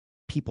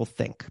people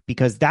think,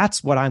 because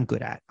that's what I'm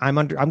good at.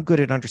 I'm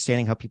good at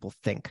understanding how people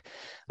think.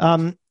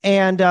 And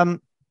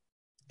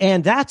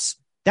that's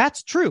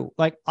true.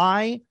 Like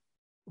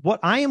what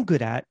I am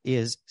good at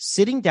is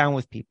sitting down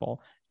with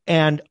people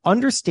and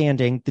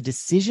understanding the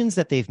decisions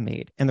that they've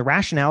made and the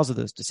rationales of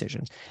those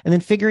decisions, and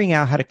then figuring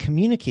out how to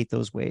communicate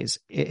those ways,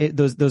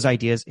 those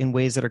ideas in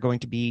ways that are going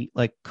to be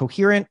like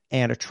coherent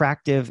and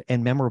attractive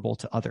and memorable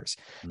to others.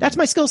 That's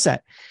my skill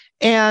set.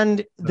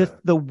 And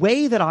the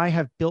way that I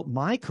have built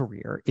my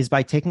career is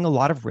by taking a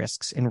lot of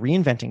risks and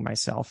reinventing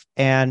myself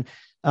and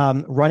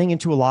running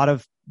into a lot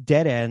of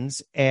dead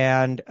ends.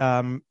 And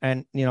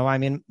you know, I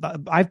mean,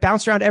 I've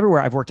bounced around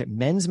everywhere. I've worked at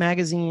men's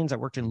magazines. I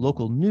worked in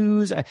local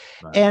news, right.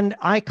 And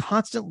I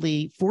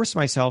constantly force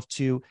myself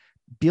to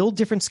build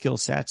different skill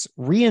sets,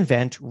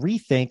 reinvent,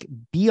 rethink,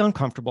 be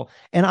uncomfortable.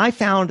 And I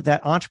found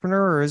that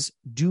entrepreneurs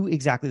do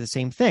exactly the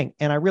same thing.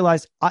 And I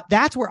realized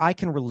that's where I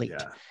can relate.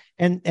 Yeah.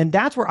 And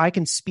that's where I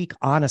can speak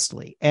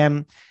honestly.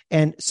 And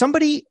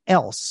somebody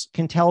else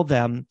can tell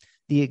them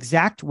the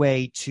exact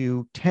way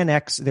to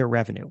 10x their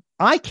revenue.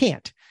 I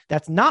can't.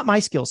 That's not my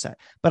skill set,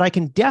 but I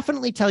can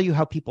definitely tell you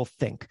how people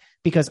think,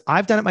 because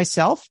I've done it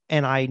myself.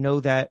 And I know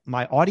that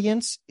my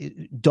audience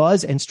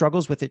does and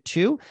struggles with it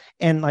too.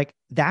 And like,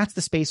 that's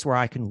the space where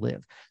I can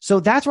live. So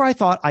that's where I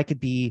thought I could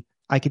be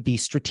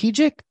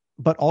strategic,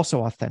 but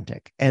also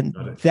authentic. And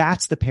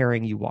that's the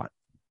pairing you want.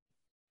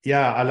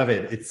 Yeah, I love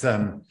it. It's,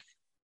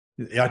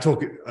 I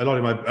talk a lot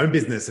in my own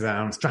business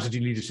around strategy,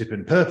 leadership,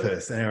 and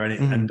purpose,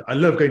 and I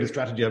love going to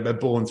strategy. I'm a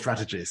born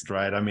strategist,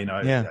 right? I mean,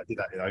 I did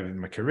that in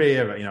my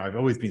career. You know, I've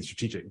always been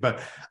strategic,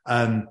 but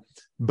I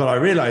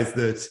realized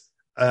that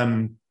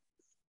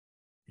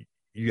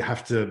you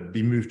have to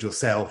be moved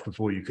yourself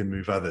before you can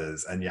move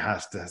others, and you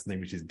have to have something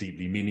which is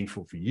deeply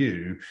meaningful for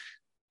you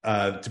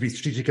to be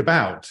strategic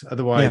about.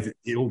 Otherwise,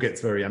 it all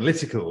gets very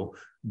analytical.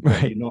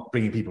 Right. You're not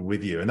bringing people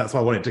with you. And that's why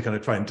I wanted to kind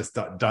of try and just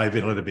dive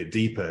in a little bit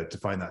deeper to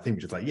find that thing,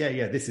 which is like,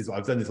 this is,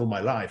 I've done this all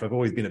my life. I've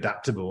always been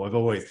adaptable. I've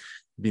always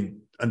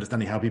been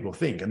understanding how people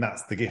think. And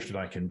that's the gift that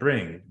I can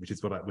bring, which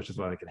is what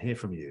I can hear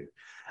from you.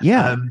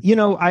 Yeah. You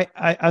know,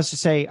 I was to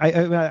say,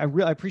 I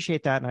really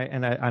appreciate that.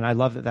 And I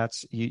love that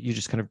that's, you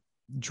just kind of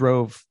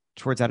drove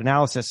towards that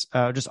analysis.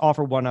 Just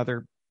offer one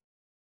other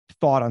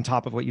thought on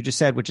top of what you just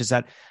said, which is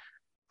that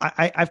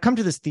I've come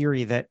to this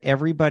theory that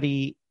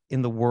everybody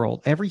in the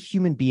world, every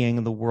human being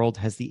in the world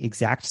has the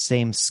exact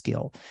same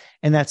skill.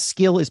 And that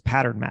skill is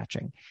pattern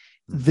matching.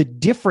 The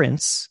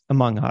difference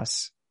among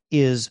us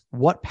is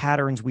what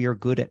patterns we are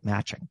good at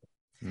matching.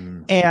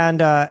 And,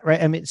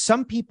 right. I mean,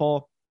 some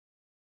people,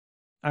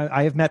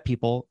 I have met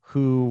people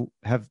who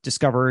have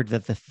discovered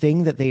that the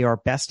thing that they are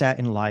best at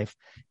in life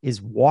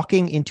is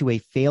walking into a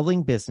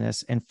failing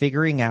business and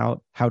figuring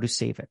out how to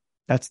save it.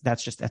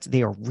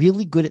 They are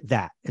really good at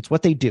that. It's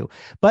what they do.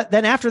 But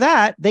then after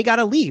that, they got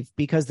to leave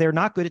because they're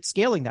not good at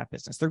scaling that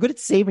business. They're good at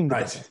saving the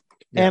business.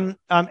 Yeah.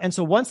 And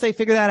so once they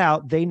figure that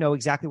out, they know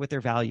exactly what their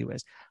value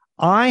is.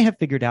 I have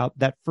figured out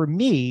that for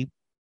me,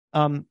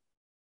 like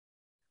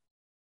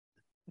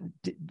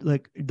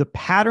the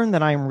pattern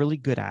that I'm really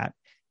good at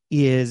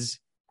is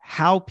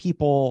how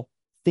people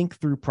think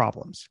through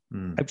problems.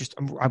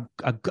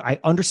 I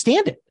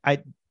understand it. I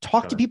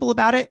talk to people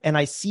about it and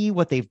I see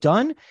what they've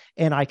done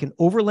and I can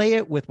overlay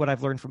it with what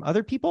I've learned from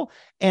other people.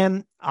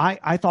 And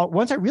I thought,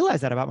 once I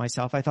realized that about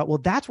myself, I thought, well,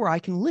 that's where I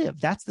can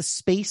live. That's the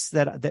space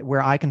that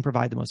where I can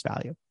provide the most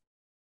value.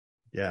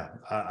 Yeah,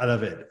 I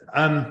love it.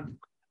 And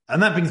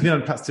that brings me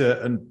on perhaps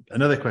to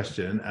another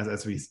question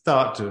as we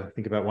start to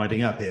think about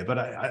winding up here. But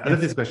I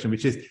love this question,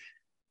 which is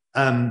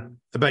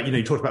about,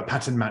 you talked about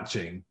pattern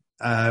matching.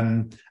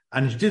 And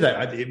as you did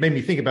that, it made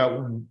me think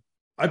about,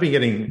 I've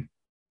been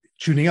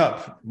tuning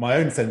up my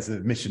own sense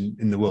of mission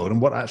in the world and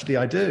what actually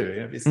I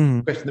do. It's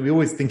a question that we're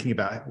always thinking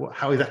about.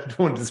 How exactly do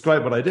I want to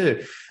describe what I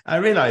do? I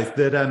realized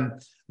that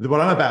what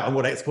I'm about and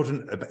what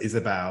Exportant is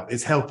about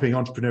is helping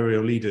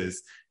entrepreneurial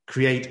leaders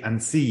create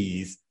and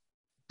seize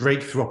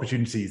breakthrough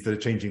opportunities that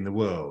are changing the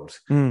world.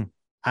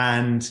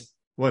 And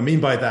what I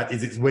mean by that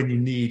is it's when you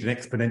need an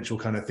exponential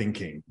kind of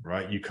thinking,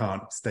 right? You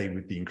can't stay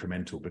with the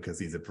incremental because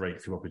these are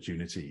breakthrough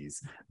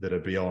opportunities that are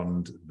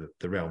beyond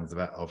the realms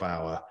of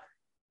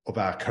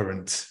our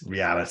current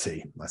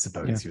reality, I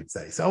suppose you would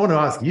say. So I want to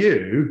ask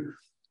you,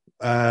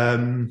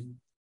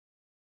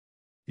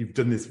 you've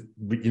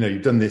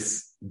done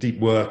this deep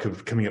work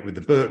of coming up with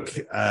the book.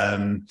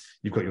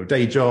 You've got your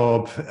day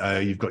job,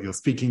 you've got your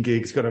speaking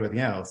gigs, you've got everything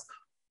else.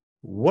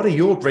 What are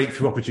your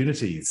breakthrough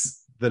opportunities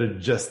that are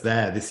just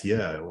there this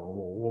year?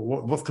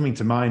 What's coming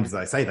to mind as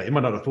I say that? You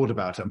might not have thought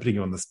about it. I'm putting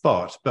you on the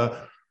spot,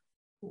 but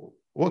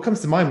what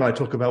comes to mind when I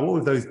talk about what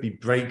would those be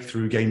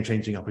breakthrough,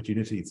 game-changing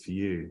opportunities for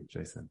you,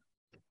 Jason?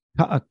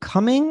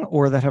 Coming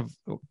or that have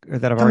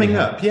coming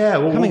up? Yeah.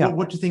 Well,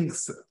 what do you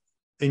think's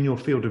in your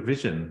field of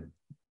vision?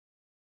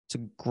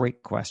 It's a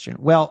great question.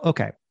 Well,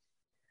 okay.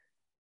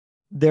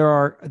 There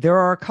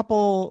are a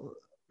couple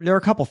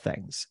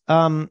things.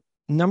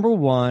 Number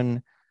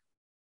one,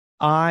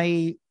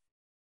 so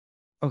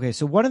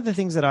one of the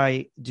things that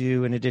I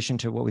do in addition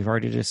to what we've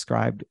already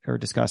described or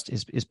discussed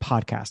is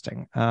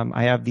podcasting.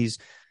 I have these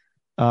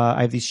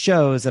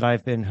shows that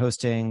I've been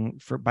hosting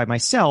by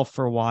myself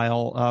for a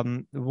while.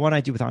 One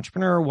I do with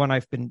Entrepreneur, one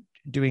I've been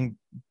doing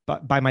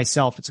by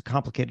myself. It's a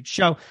complicated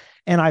show,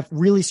 and I've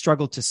really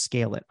struggled to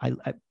scale it.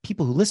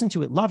 People who listen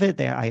to it love it.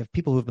 I have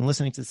people who've been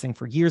listening to this thing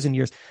for years and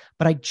years,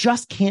 but I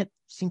just can't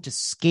seem to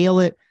scale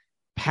it.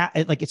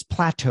 Like it's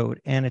plateaued,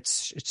 and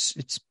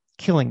it's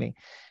killing me.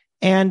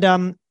 And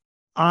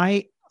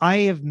I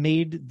have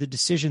made the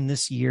decision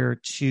this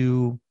year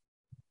to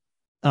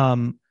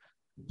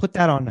put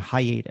that on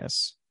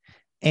hiatus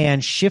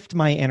and shift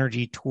my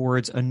energy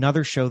towards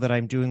another show that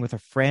I'm doing with a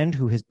friend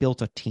who has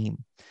built a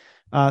team.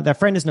 That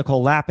friend is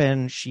Nicole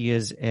Lappin.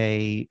 She's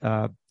a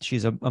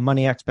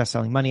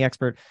best-selling money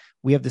expert.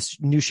 We have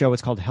this new show.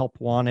 It's called Help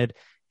Wanted,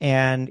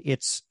 and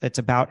it's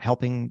about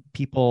helping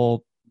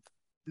people.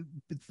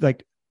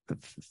 Like,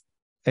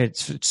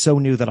 it's so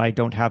new that I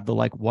don't have the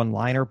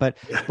one-liner, but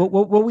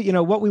what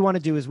we want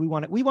to do is we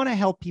want to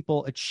help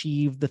people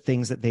achieve the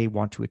things that they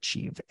want to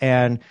achieve,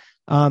 and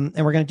we're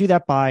going to do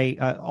that by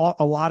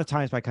a lot of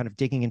times by kind of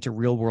digging into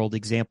real world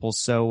examples.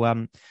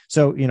 So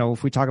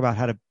if we talk about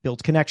how to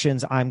build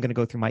connections, I'm going to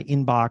go through my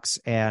inbox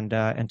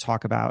and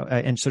talk about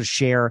and sort of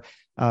share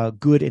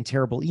good and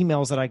terrible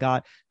emails that I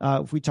got.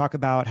 If we talk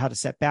about how to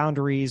set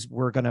boundaries,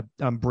 we're going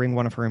to bring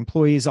one of her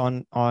employees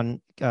on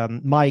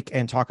mic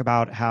and talk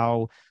about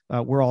how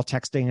we're all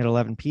texting at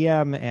 11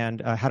 p.m. and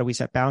how do we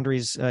set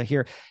boundaries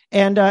here.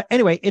 And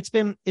anyway, it's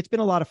been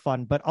a lot of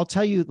fun, but I'll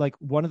tell you,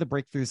 one of the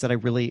breakthroughs that I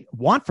really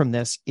want from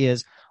this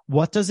is,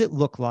 what does it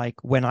look like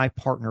when I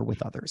partner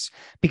with others?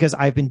 Because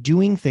I've been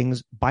doing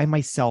things by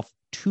myself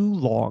too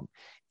long,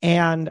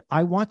 and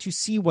I want to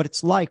see what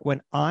it's like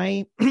when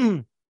I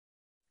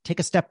take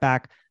a step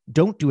back,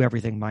 don't do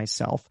everything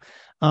myself,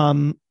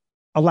 allow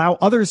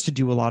others to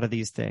do a lot of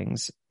these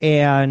things,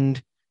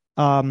 and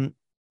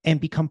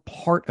become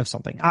part of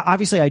something.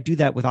 Obviously, I do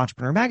that with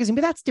Entrepreneur Magazine,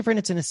 but that's different.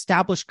 It's an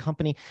established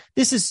company.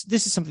 This is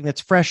something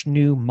that's fresh,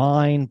 new,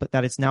 mine, but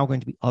that it's now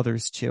going to be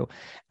others too.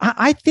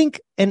 I think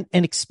and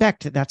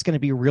expect that that's going to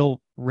be a real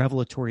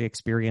revelatory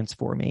experience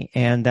for me,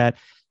 and that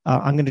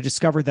I'm going to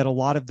discover that a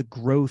lot of the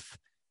growth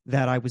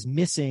that I was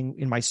missing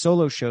in my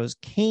solo shows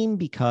came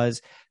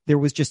because there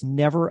was just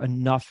never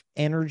enough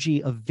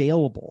energy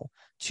available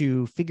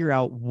to figure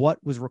out what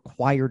was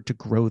required to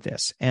grow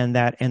this, and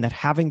that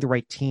having the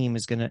right team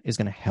is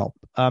gonna help.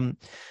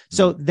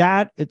 So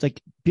that it's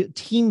like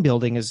team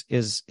building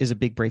is a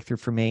big breakthrough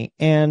for me,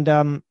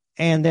 and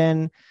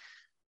then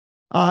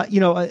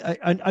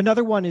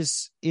another one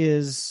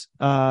is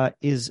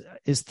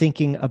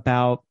thinking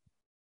about,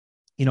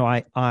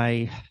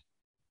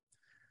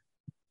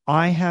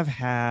 I have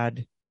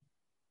had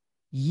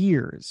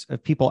years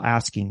of people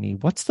asking me,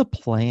 what's the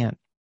plan?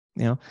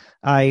 Here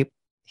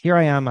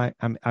I am.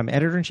 I'm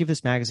editor-in-chief of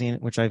this magazine,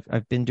 which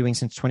I've been doing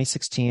since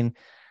 2016.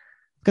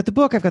 I've got the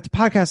book, I've got the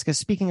podcast, I've got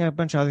speaking, a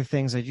bunch of other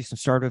things. I do some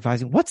startup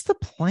advising. What's the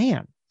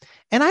plan?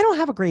 And I don't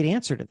have a great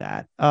answer to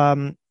that.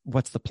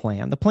 What's the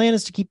plan? The plan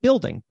is to keep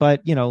building,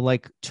 but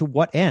to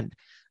what end?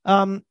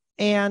 And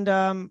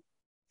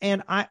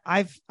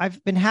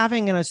I've been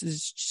having, and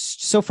it's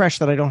so fresh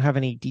that I don't have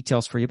any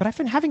details for you, but I've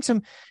been having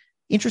some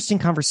interesting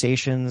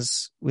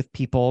conversations with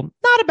people,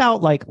 not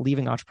about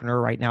leaving Entrepreneur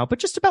right now, but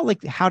just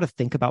about how to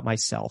think about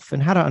myself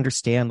and how to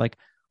understand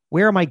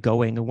where am I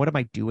going and what am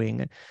I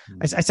doing.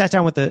 I sat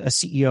down with a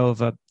CEO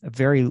of a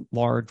very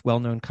large,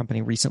 well-known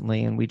company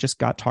recently, and we just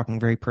got talking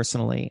very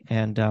personally,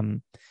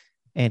 and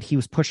he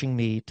was pushing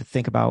me to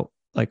think about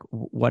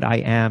what I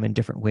am in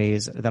different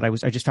ways that I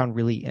just found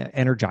really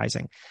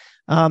energizing.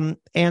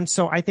 And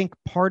so I think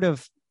part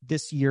of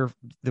this year,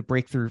 the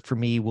breakthrough for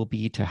me will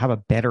be to have a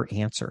better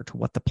answer to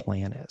what the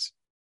plan is.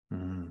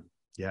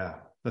 Yeah,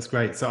 that's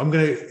great. So I'm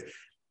going to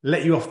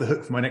let you off the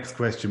hook for my next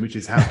question, which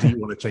is, how do you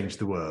want to change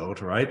the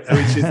world, right?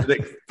 Which is the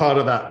next part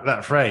of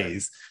that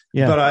phrase.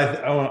 Yeah. But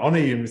I want to honor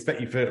you and respect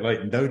you for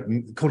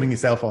calling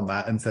yourself on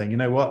that and saying, you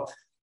know what,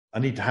 I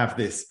need to have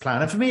this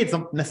plan. And for me, it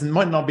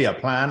might not be a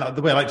plan.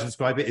 The way I like to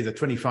describe it is a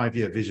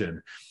 25-year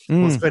vision.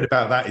 What's great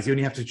about that is you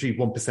only have to achieve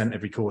 1%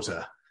 every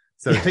quarter.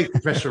 So take the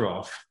pressure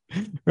off.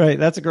 Right.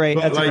 That's a great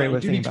way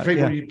of thinking about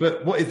it.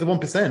 But what is the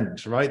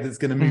 1%, right? That's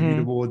going to move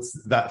you towards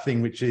that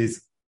thing, which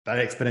is that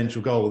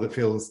exponential goal that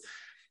feels,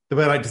 the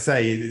way I like to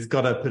say is, it's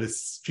got to put a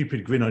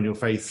stupid grin on your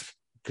face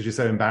because you're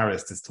so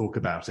embarrassed to talk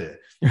about it,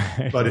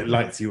 but it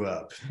lights you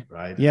up,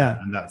 right? Yeah.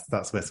 And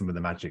that's where some of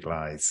the magic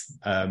lies.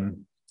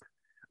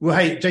 Well,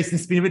 hey, Jason,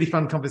 it's been a really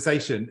fun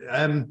conversation.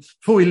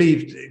 Before we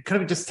leave,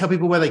 kind of just tell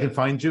people where they can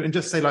find you, and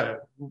just say,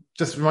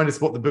 just remind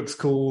us what the book's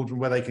called and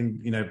where they can,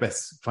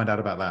 best find out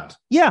about that.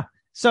 Yeah.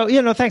 So,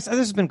 thanks. This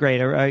has been great.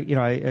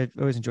 I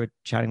always enjoyed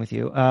chatting with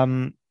you.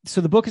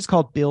 So the book is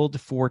called Build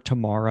for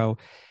Tomorrow,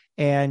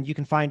 and you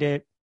can find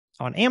it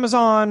on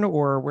Amazon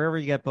or wherever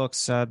you get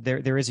books.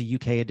 There is a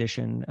UK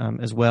edition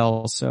as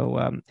well.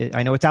 So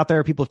I know it's out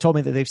there. People have told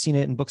me that they've seen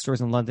it in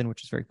bookstores in London,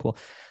 which is very cool.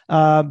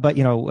 But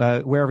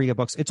wherever you get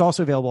books, it's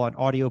also available on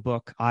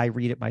audiobook. I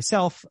read it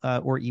myself,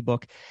 or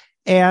ebook.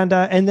 And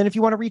then if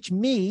you want to reach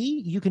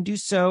me, you can do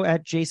so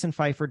at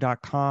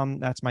jasonfeifer.com.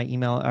 That's my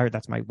email, or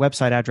that's my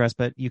website address,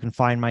 but you can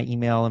find my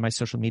email and my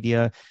social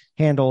media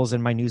handles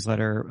and my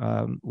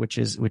newsletter, which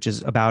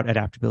is about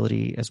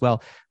adaptability as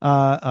well,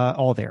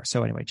 all there.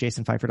 So anyway,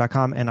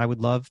 jasonfeifer.com, and I would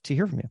love to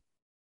hear from you.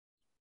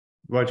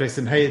 Well,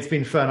 Jason, hey, it's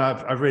been fun.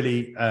 I've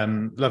really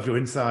loved your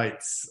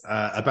insights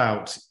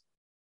about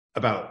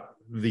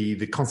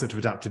the concept of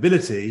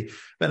adaptability,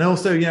 but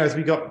also, as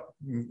we got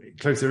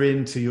closer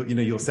into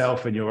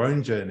yourself and your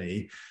own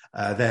journey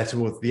there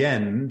towards the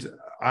end,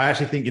 I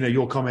actually think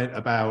your comment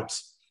about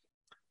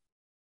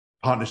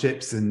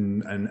partnerships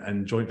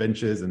and joint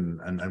ventures and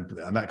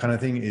that kind of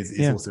thing is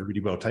also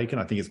really well taken.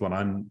 I think it's what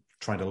I'm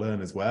trying to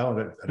learn as well.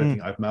 I don't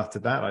think I've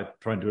mastered that. I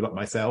try and do a lot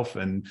myself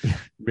and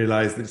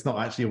realize that it's not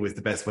actually always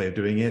the best way of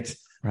doing it.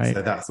 Right.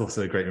 So that's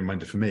also a great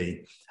reminder for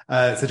me.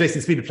 So Jason,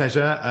 it's been a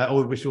pleasure. I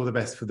wish you all the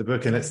best for the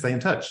book, and let's stay in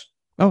touch.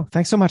 Oh,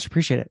 thanks so much.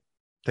 Appreciate it.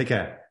 Take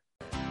care.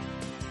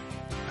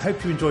 I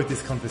hope you enjoyed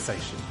this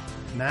conversation.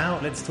 Now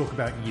let's talk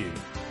about you.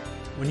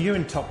 When you're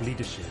in top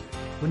leadership,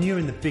 when you're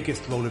in the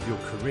biggest role of your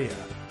career,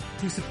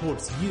 who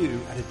supports you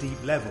at a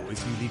deep level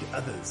as you lead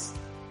others?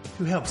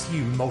 Who helps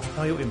you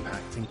multiply your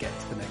impact and get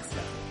to the next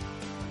level?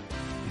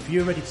 If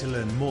you're ready to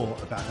learn more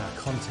about our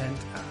content,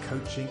 our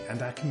coaching,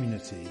 and our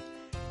community,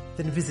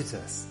 then visit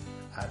us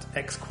at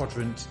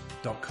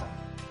xquadrant.com.